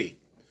and pretty.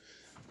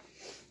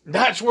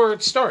 That's where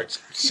it starts.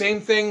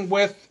 Same thing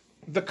with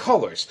the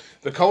colors.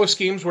 The color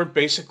schemes were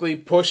basically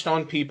pushed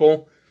on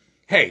people.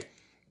 Hey,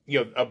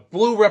 a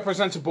blue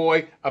represents a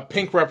boy, a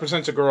pink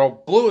represents a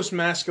girl, blue is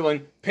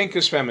masculine, pink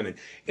is feminine.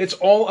 It's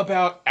all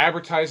about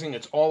advertising.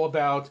 It's all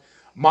about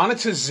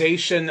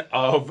monetization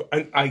of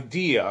an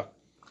idea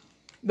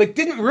that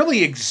didn't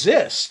really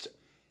exist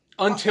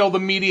until the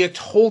media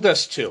told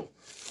us to.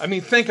 I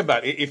mean, think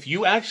about it. If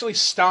you actually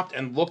stopped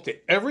and looked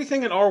at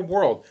everything in our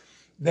world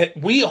that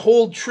we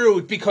hold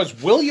true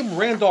because William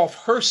Randolph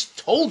Hearst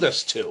told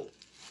us to,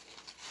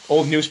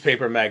 old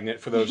newspaper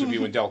magnate for those of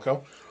you in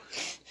Delco,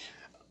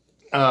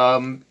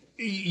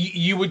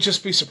 you would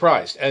just be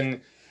surprised.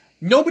 And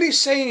nobody's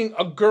saying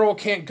a girl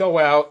can't go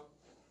out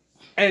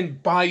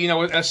and buy,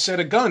 a set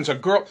of guns. A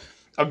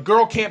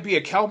girl can't be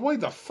a cowboy.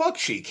 The fuck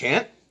she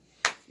can't.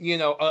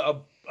 A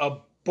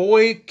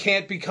boy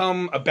can't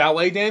become a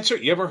ballet dancer.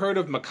 You ever heard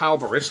of Mikhail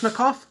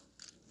Baryshnikov?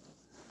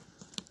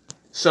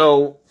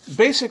 So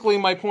basically,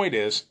 my point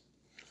is,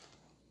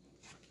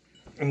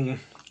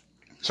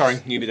 sorry,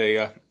 needed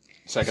a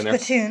second there.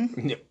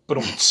 Spittoon.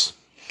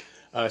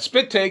 Yeah,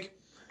 spit take.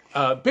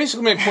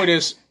 Basically, my point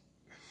is,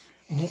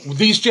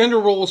 these gender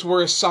roles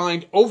were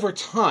assigned over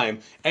time,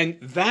 and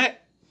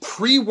that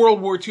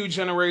pre-World War II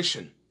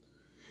generation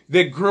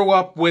that grew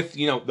up with,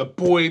 the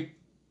boy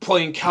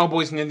playing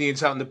cowboys and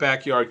Indians out in the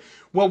backyard.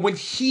 Well, when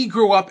he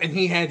grew up and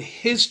he had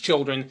his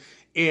children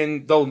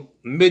in the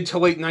mid to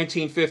late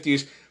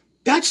 1950s,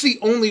 that's the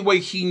only way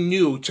he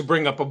knew to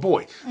bring up a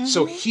boy. Mm-hmm.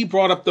 So he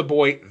brought up the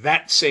boy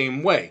that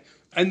same way.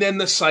 And then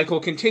the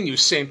cycle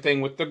continues. Same thing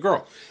with the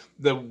girl.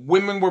 The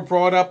women were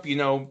brought up,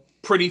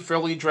 pretty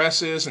frilly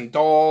dresses and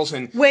dolls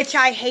and... Which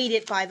I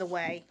hated, by the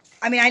way.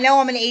 I mean, I know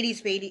I'm an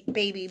 80s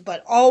baby,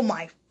 but oh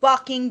my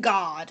fucking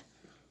God.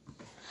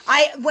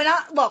 When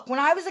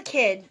I was a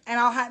kid,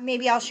 and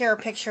maybe I'll share a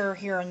picture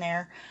here and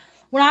there.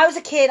 When I was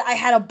a kid, I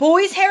had a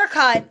boy's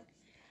haircut,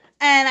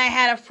 and I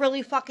had a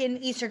frilly fucking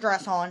Easter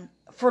dress on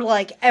for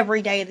like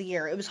every day of the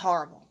year. It was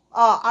horrible.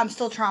 I'm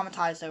still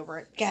traumatized over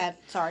it. Go ahead.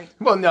 Sorry.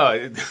 Well,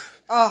 no.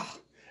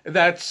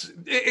 That's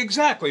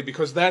exactly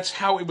because that's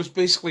how it was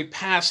basically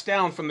passed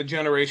down from the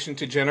generation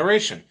to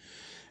generation.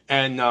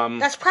 And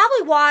that's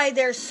probably why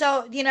there's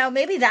so,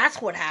 maybe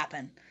that's what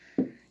happened.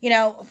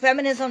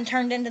 Feminism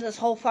turned into this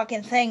whole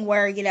fucking thing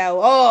where,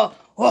 the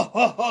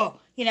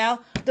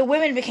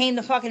women became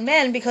the fucking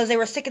men because they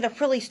were sick of the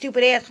frilly,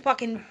 stupid ass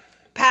fucking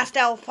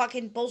pastel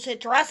fucking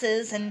bullshit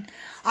dresses, and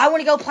I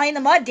want to go play in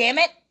the mud, damn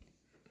it.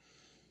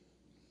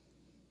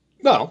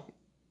 Well,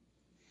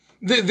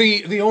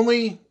 the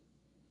only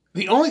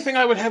thing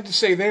I would have to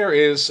say there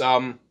is,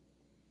 I'm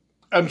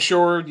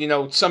sure,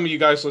 some of you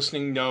guys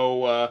listening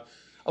know a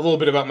little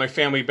bit about my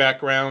family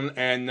background,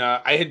 and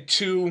I had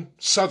two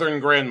Southern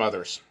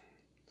grandmothers.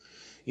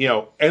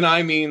 And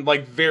I mean,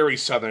 like, very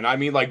Southern. I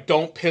mean, like,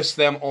 don't piss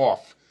them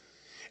off.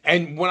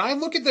 And when I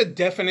look at the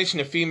definition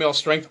of female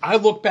strength, I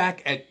look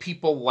back at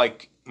people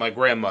like my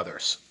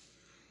grandmothers,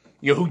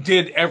 who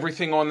did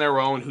everything on their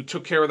own, who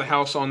took care of the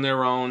house on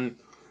their own,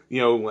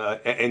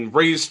 and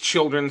raised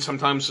children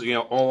sometimes,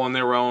 all on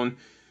their own.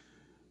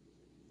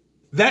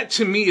 That,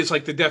 to me, is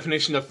like the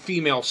definition of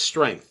female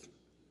strength.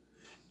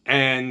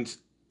 And,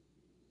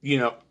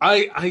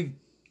 I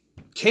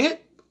can't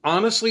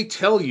honestly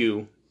tell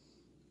you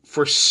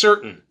for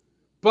certain,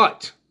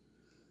 but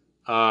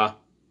my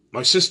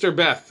sister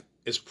Beth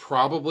is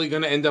probably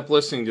going to end up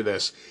listening to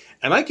this.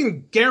 And I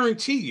can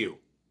guarantee you,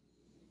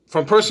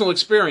 from personal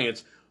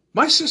experience,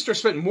 my sister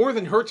spent more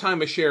than her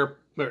share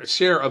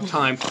of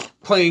time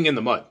playing in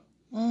the mud.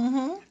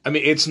 Mm-hmm. I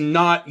mean, it's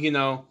not,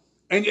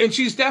 and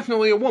she's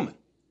definitely a woman.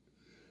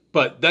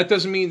 But that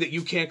doesn't mean that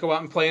you can't go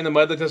out and play in the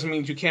mud. That doesn't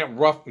mean you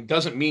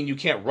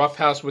can't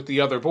roughhouse with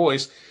the other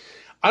boys.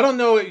 I don't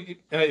know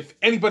if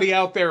anybody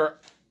out there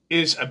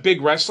is a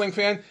big wrestling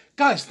fan.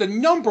 Guys, the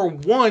number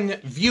one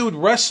viewed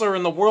wrestler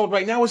in the world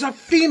right now is a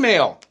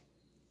female.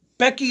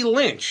 Becky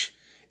Lynch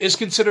is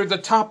considered the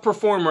top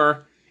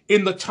performer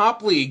in the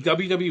top league,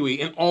 WWE,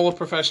 in all of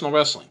professional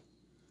wrestling.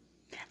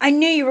 I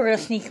knew you were going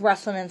to sneak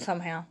wrestling in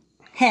somehow.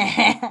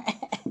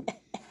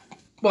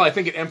 Well, I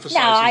think it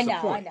emphasizes the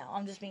point. I know.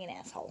 I'm just being an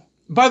asshole.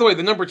 By the way,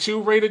 the number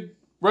 2 rated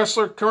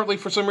wrestler currently,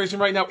 for some reason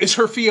right now, is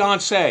her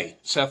fiancé,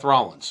 Seth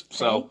Rollins.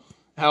 So,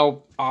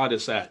 how odd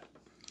is that?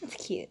 That's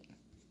cute.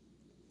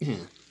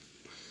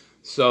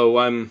 So,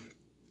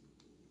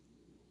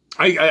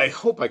 I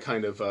hope I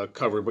kind of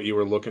covered what you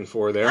were looking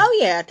for there. Oh,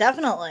 yeah,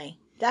 definitely.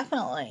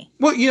 Definitely.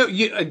 Well,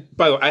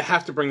 by the way, I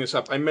have to bring this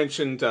up. I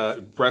mentioned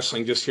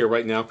wrestling just here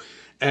right now.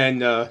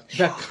 And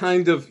that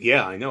kind of,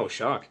 yeah, I know,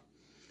 shock.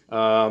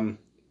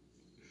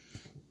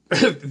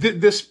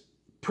 this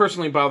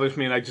personally bothers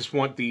me, and I just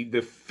want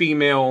the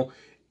female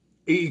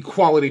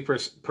equality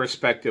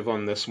perspective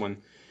on this one.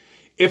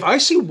 If I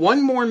see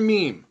one more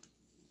meme,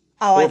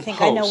 I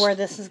think I know where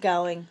this is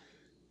going,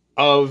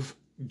 of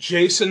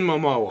Jason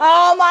Momoa,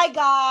 oh my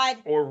God,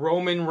 or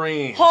Roman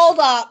Reigns, hold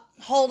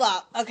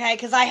up, okay,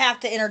 because I have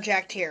to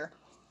interject here.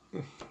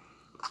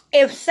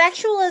 If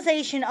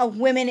sexualization of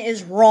women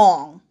is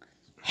wrong,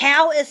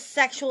 how is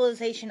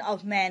sexualization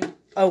of men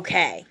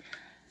okay?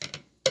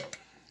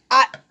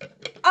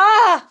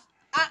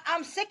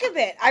 I'm sick of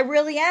it. I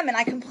really am, and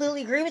I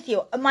completely agree with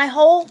you. My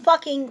whole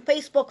fucking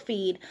Facebook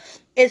feed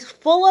is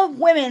full of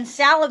women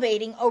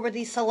salivating over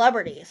these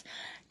celebrities.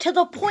 To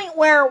the point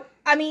where,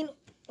 I mean,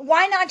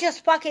 why not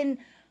just fucking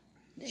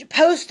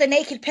post a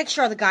naked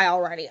picture of the guy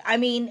already? I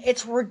mean,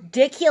 it's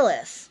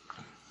ridiculous.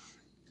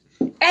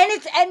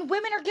 And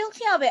women are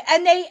guilty of it.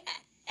 And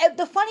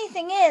the funny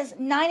thing is,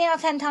 9 out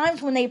of 10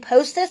 times when they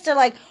post this, they're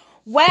like,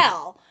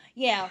 well,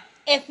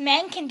 if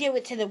men can do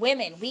it to the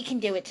women, we can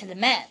do it to the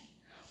men.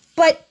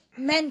 But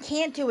men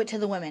can't do it to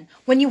the women.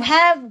 When you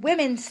have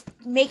women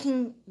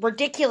making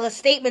ridiculous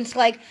statements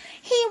like,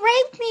 he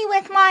raped me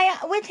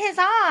with his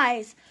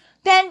eyes,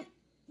 then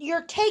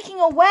you're taking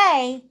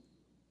away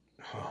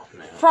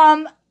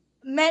from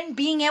men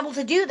being able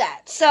to do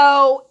that.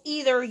 So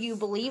either you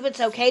believe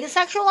it's okay to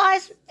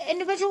sexualize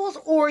individuals,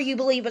 or you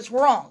believe it's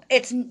wrong.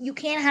 You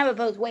can't have it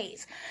both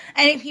ways.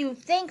 And if you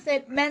think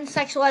that men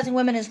sexualizing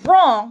women is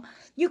wrong,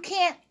 you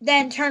can't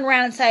then turn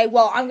around and say,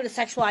 well, I'm going to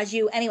sexualize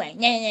you anyway.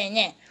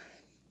 Nah.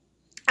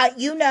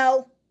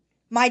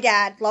 My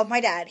dad, love my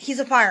dad. He's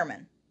a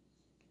fireman.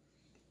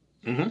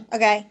 Mm-hmm.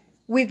 Okay?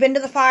 We've been to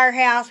the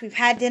firehouse. We've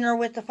had dinner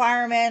with the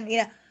firemen.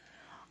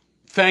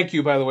 Thank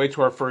you, by the way,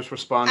 to our first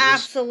responders.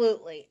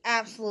 Absolutely.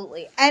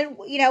 And,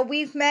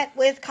 we've met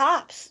with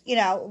cops.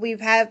 We've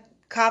had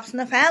cops in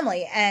the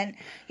family. And,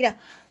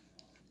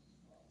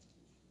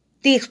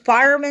 these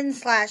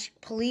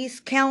firemen/police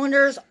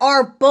calendars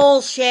are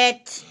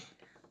bullshit.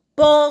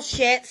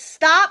 Bullshit.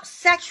 Stop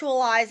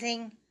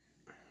sexualizing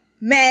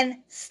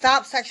men.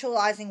 Stop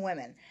sexualizing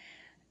women.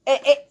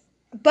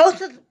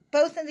 Both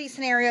of these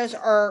scenarios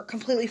are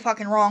completely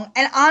fucking wrong.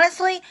 And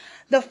honestly,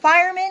 the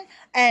firemen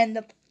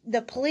and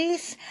the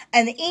police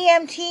and the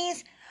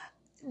EMTs,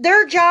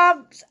 their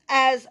jobs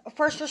as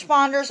first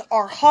responders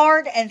are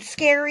hard and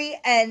scary,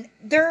 and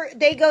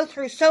they go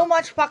through so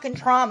much fucking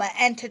trauma,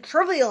 and to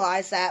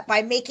trivialize that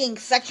by making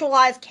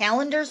sexualized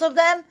calendars of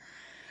them,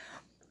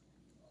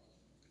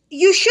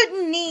 you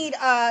shouldn't need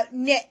a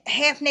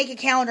half-naked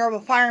calendar of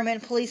a fireman,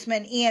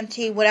 policeman,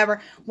 EMT,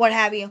 whatever, what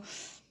have you,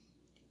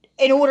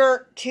 in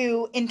order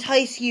to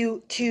entice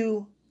you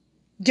to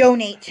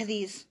donate to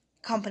these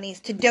companies,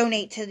 to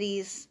donate to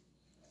these...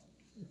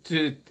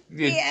 To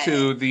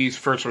these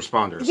first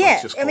responders.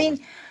 Yeah, I mean,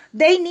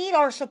 they need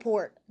our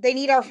support. They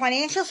need our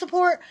financial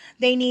support.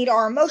 They need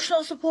our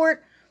emotional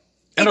support.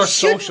 And our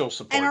social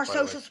support. And our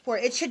social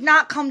support. It should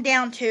not come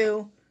down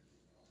to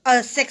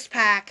a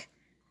six-pack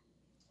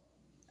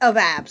of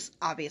abs,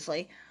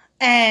 obviously.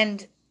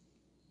 And,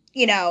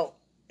 the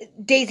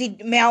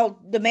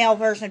male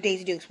version of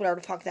Daisy Dukes,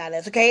 whatever the fuck that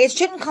is. Okay, it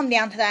shouldn't come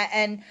down to that.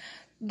 And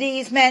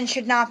these men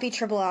should not be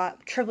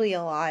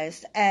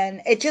trivialized.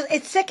 And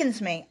it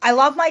sickens me. I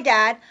love my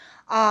dad.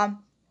 I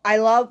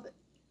love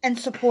and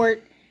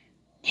support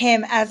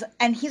him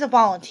and he's a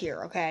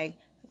volunteer, okay?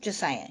 Just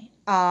saying.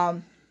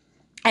 And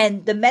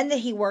the men that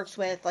he works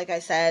with, like I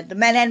said, the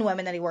men and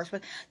women that he works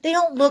with, they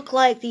don't look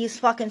like these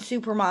fucking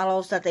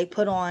supermodels that they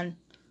put on,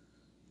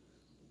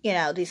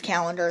 these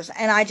calendars.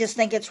 And I just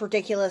think it's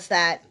ridiculous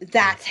that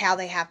that's how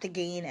they have to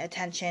gain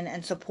attention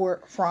and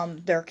support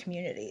from their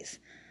communities.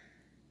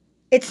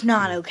 It's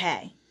not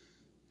okay.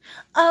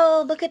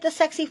 Oh, look at the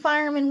sexy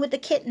fireman with the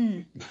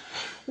kitten.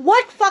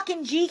 What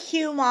fucking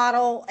GQ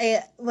model,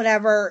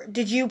 whatever,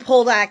 did you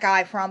pull that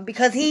guy from?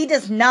 Because he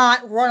does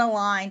not run a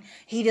line.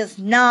 He does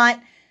not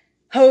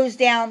hose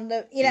down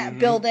the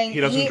building. He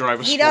doesn't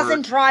drive a squirt. He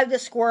doesn't drive the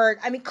squirt.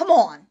 I mean, come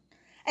on.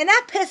 And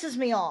that pisses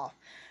me off.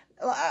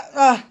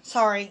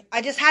 Sorry.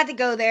 I just had to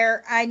go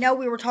there. I know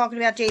we were talking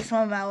about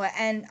Jason Momoa,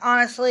 and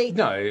honestly...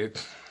 No,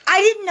 I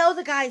didn't know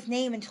the guy's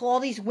name until all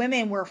these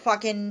women were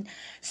fucking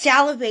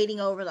salivating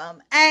over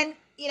them. And,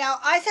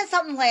 I said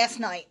something last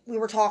night. We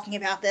were talking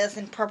about this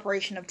in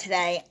preparation of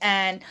today.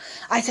 And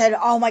I said,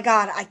 oh my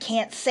God, I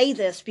can't say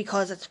this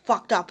because it's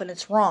fucked up and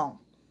it's wrong.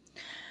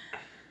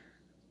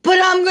 But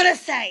I'm going to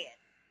say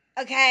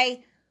it.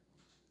 Okay?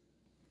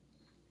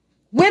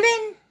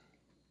 Women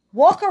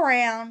walk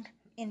around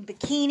in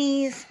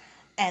bikinis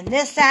and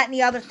this, that, and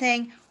the other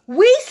thing.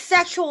 We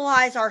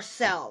sexualize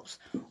ourselves.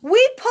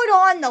 We put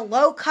on the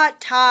low-cut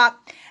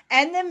top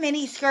and the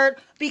mini skirt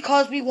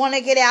because we want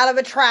to get out of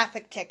a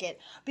traffic ticket,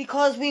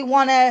 because we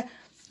want to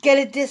get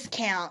a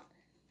discount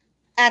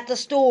at the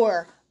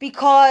store,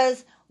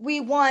 because we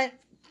want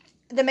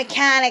the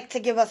mechanic to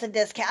give us a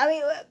discount. I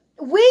mean,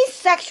 we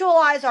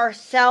sexualize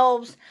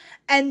ourselves,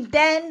 and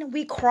then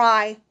we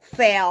cry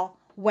foul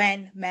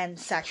when men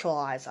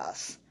sexualize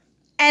us.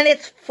 And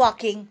it's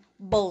fucking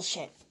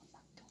bullshit.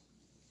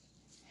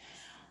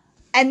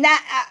 And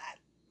that,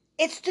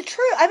 it's the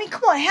truth. I mean,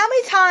 come on. How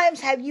many times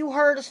have you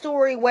heard a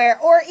story where,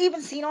 or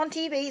even seen on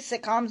TV,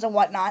 sitcoms and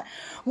whatnot,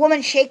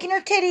 woman shaking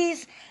her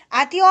titties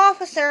at the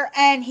officer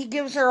and he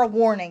gives her a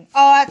warning.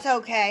 Oh, that's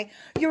okay.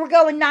 You were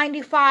going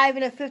 95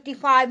 in a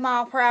 55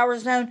 mile per hour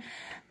zone.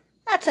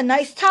 That's a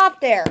nice top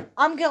there.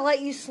 I'm going to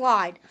let you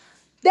slide.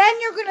 Then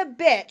you're going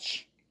to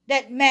bitch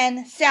that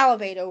men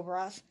salivate over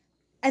us.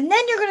 And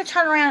then you're going to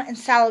turn around and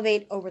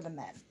salivate over the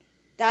men.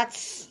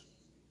 That's...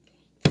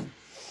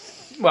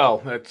 Well,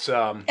 that's...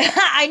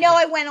 I know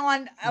I went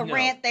on a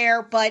rant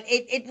there, but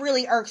it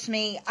really irks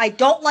me. I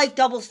don't like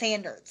double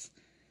standards.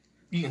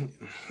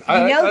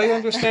 I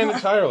understand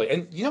entirely.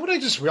 And you know what I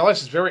just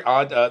realized is very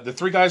odd? The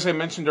three guys I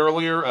mentioned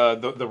earlier,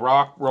 The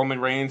Rock, Roman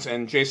Reigns,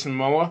 and Jason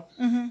Momoa,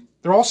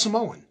 they're all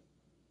Samoan.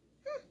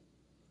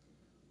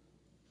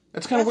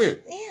 That's kind of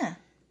weird. Yeah.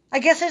 I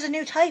guess there's a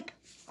new type,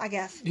 I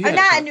guess. Yeah,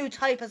 not a new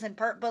type as in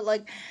but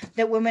like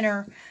that women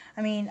are,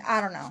 I mean,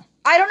 I don't know.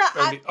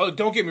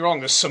 Don't get me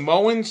wrong. The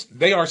Samoans,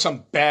 they are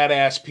some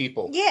badass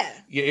people. Yeah.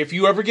 If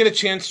you ever get a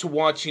chance to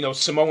watch,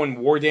 Samoan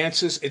war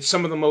dances, it's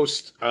some of the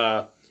most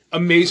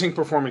amazing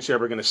performance you're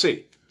ever going to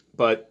see.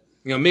 But,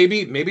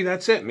 maybe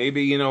that's it.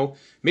 Maybe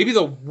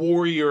the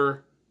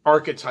warrior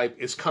archetype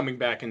is coming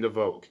back into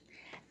vogue.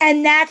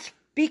 And that's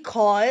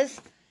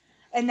because...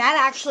 And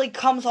that actually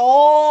comes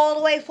all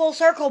the way full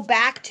circle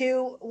back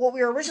to what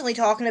we were originally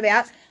talking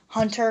about,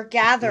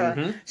 hunter-gatherer.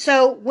 Mm-hmm.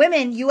 So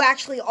women, you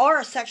actually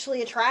are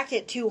sexually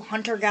attracted to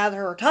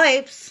hunter-gatherer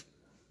types.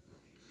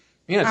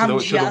 Yeah, to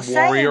the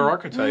warrior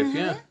archetype,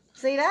 yeah.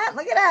 See that?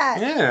 Look at that.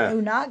 Yeah.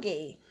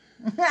 Unagi.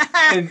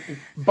 And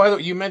by the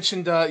way, you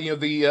mentioned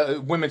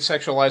the women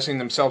sexualizing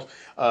themselves.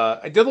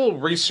 I did a little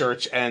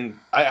research, and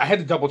I had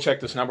to double-check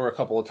this number a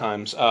couple of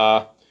times.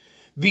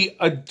 The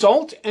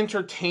adult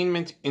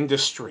entertainment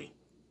industry,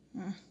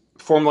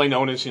 formerly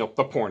known as, the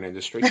porn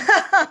industry.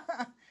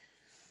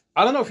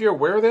 I don't know if you're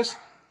aware of this.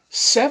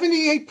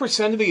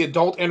 78% of the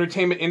adult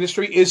entertainment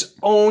industry is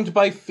owned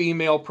by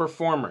female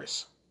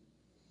performers.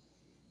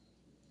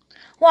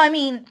 Well, I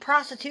mean,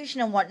 prostitution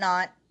and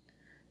whatnot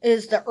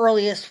is the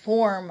earliest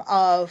form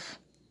of...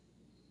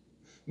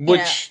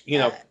 Which,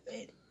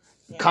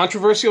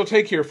 controversial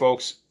take here,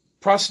 folks.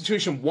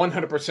 Prostitution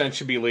 100%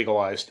 should be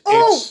legalized.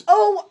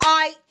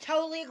 I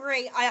totally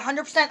agree.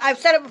 100%. I've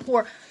said it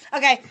before.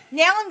 Okay,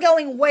 now I'm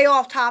going way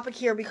off topic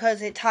here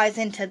because it ties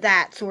into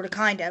that, sort of,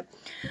 kind of.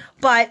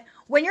 But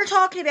when you're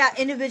talking about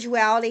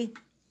individuality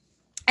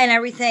and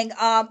everything,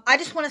 I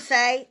just want to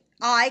say,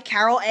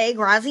 Carol A.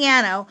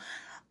 Graziano,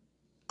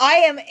 I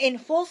am in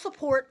full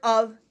support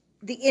of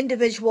the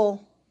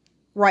individual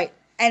right.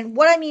 And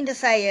what I mean to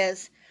say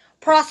is,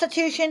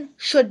 prostitution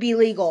should be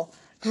legal.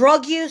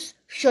 Drug use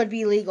should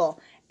be legal.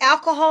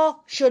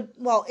 Alcohol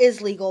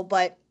is legal,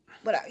 but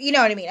you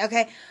know what I mean,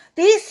 okay?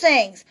 These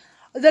things,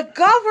 the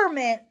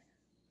government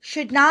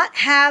should not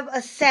have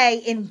a say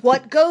in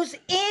what goes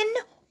in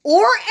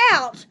or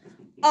out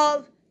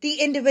of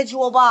the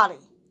individual body.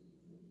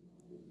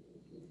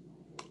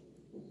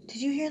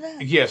 Did you hear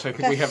that? Yes, I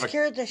think we have a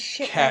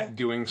cat out.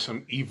 Doing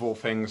some evil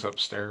things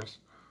upstairs.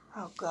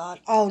 Oh,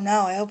 God. Oh,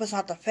 no, I hope it's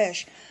not the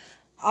fish.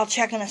 I'll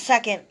check in a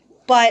second.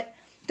 But...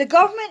 the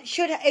government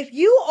should, if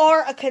you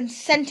are a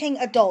consenting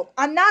adult,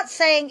 I'm not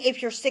saying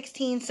if you're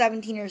 16,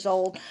 17 years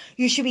old,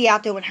 you should be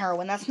out doing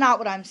heroin. That's not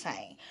what I'm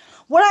saying.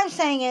 What I'm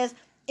saying is,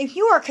 if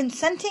you are a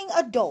consenting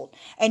adult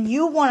and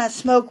you want to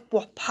smoke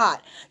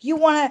pot, you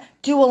want to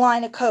do a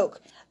line of coke,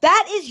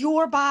 that is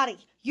your body.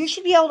 You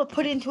should be able to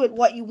put into it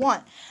what you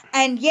want.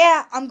 And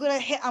yeah, I'm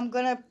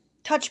gonna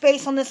touch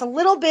base on this a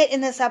little bit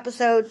in this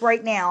episode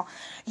right now.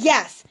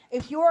 Yes,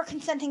 if you're a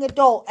consenting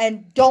adult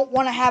and don't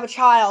want to have a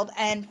child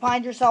and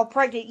find yourself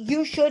pregnant,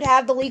 you should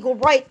have the legal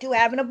right to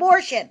have an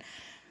abortion.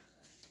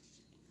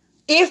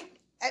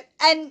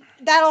 And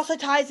that also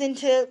ties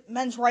into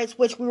men's rights,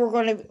 which we're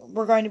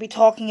going to be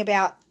talking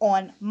about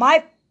on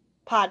my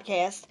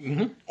podcast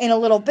in a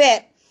little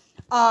bit.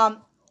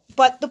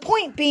 But the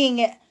point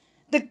being,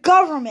 the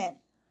government,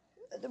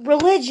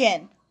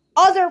 religion,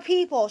 other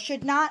people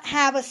should not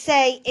have a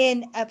say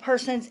in a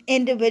person's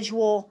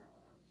individual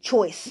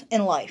choice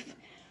in life.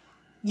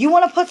 You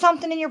want to put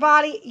something in your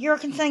body, you're a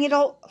consenting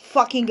adult,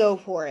 fucking go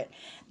for it.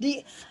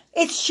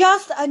 It's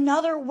just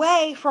another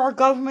way for our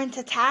government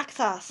to tax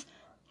us.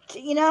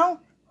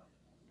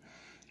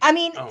 I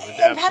mean,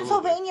 in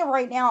Pennsylvania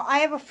right now, I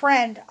have a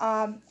friend,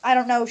 I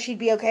don't know if she'd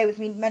be okay with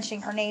me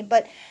mentioning her name,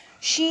 but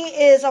she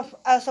is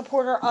a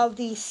supporter of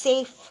the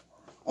safe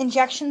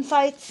injection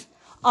sites.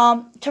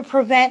 To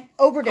prevent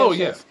overdoses. Oh,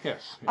 yes.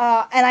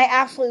 And I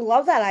absolutely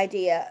love that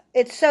idea.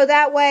 It's so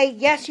that way,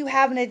 yes, you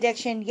have an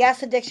addiction.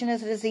 Yes, addiction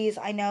is a disease.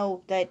 I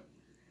know that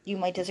you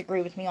might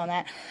disagree with me on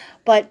that.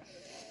 But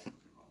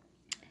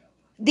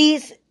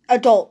these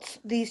adults,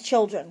 these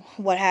children,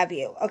 what have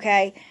you,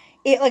 okay?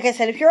 Like I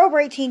said, if you're over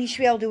 18, you should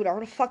be able to do whatever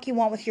the fuck you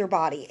want with your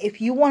body.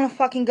 If you want to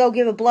fucking go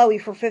give a blowy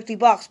for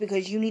 $50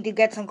 because you need to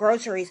get some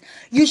groceries,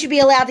 you should be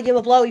allowed to give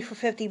a blowy for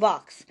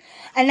 $50.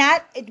 And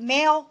that,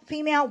 male,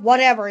 female,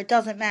 whatever, it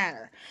doesn't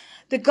matter.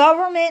 The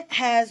government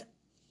has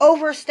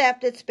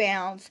overstepped its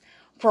bounds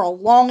for a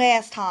long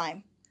ass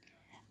time.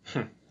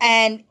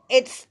 And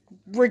it's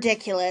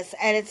ridiculous,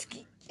 and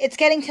it's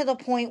getting to the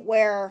point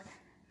where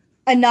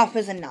enough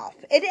is enough.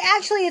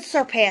 It's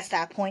surpassed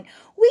that point.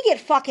 We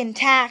get fucking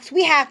taxed.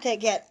 We have to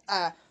get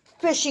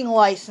fishing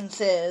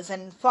licenses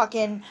and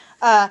fucking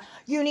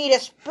you need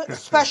a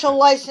special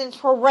license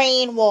for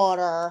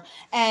rainwater,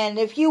 and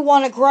if you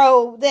want to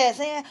grow this,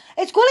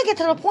 it's going to get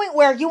to the point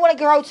where you want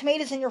to grow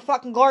tomatoes in your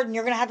fucking garden,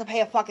 you're going to have to pay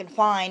a fucking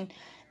fine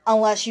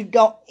unless you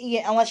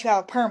have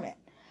a permit.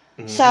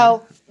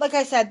 So, like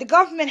I said, the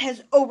government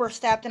has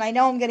overstepped, and I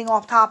know I'm getting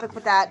off topic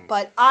with that,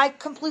 but I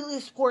completely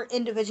support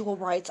individual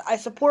rights. I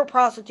support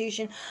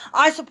prostitution.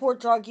 I support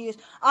drug use.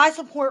 I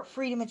support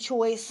freedom of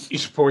choice. You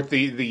support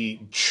the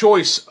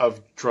choice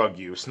of drug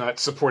use, not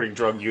supporting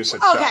drug use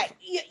itself. Okay,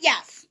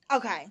 yes,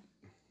 okay.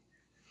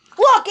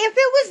 Look, if it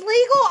was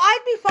legal, I'd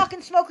be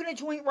fucking smoking a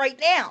joint right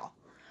now.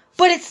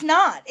 But it's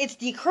not. It's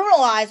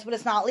decriminalized, but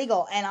it's not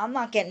legal, and I'm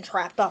not getting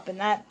trapped up in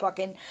that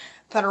fucking...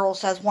 Federal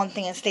says one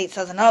thing and state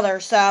says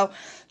another. So,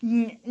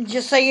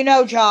 just so you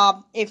know,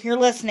 Job, if you're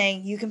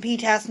listening, you can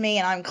P-test me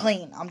and I'm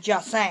clean. I'm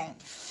just saying.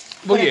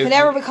 But if it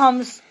ever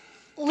becomes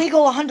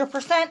legal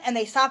 100% and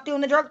they stop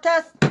doing the drug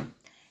test,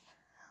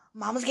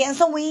 Mama's getting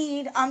some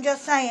weed. I'm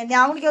just saying.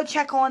 Now I'm going to go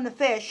check on the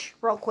fish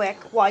real quick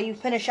while you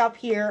finish up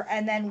here.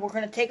 And then we're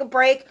going to take a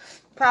break,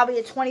 probably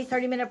a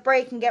 20-30 minute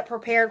break, and get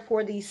prepared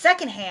for the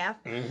second half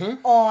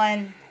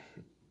on...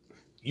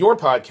 Your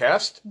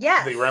podcast,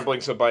 yes. The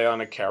Ramblings of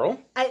Bionic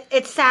Carol.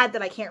 It's sad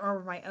that I can't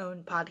remember my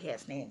own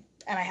podcast name,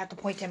 and I have to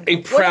point to him. A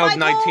proud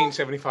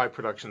 1975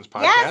 Productions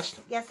podcast.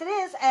 Yes, it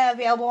is, and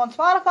available on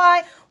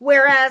Spotify,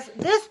 whereas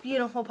this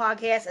beautiful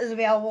podcast is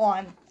available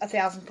on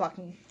 1,000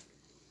 fucking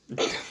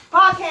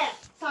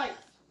podcast sites.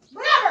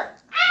 Whatever!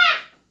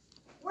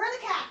 Where are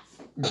the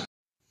cats?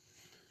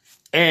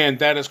 And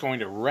that is going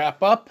to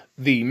wrap up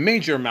the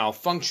major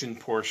malfunction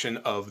portion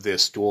of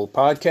this dual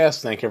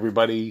podcast. Thank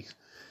everybody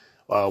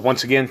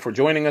once again for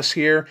joining us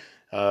here.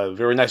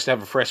 Very nice to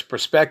have a fresh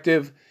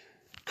perspective,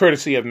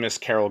 courtesy of Miss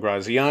Carol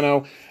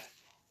Graziano.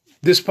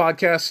 This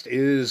podcast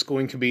is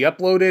going to be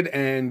uploaded,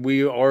 and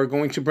we are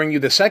going to bring you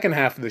the second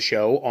half of the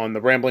show on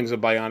the Ramblings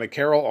of Bionic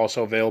Carol,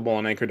 also available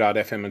on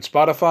Anchor.fm and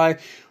Spotify,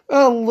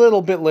 a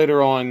little bit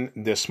later on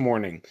this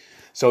morning.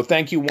 So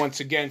thank you once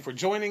again for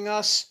joining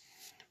us,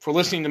 for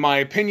listening to my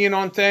opinion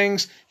on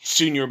things.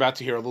 Soon you're about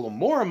to hear a little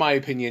more of my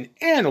opinion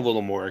and a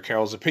little more of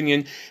Carol's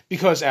opinion,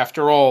 because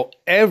after all,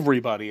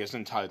 everybody is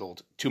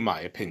entitled to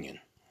my opinion.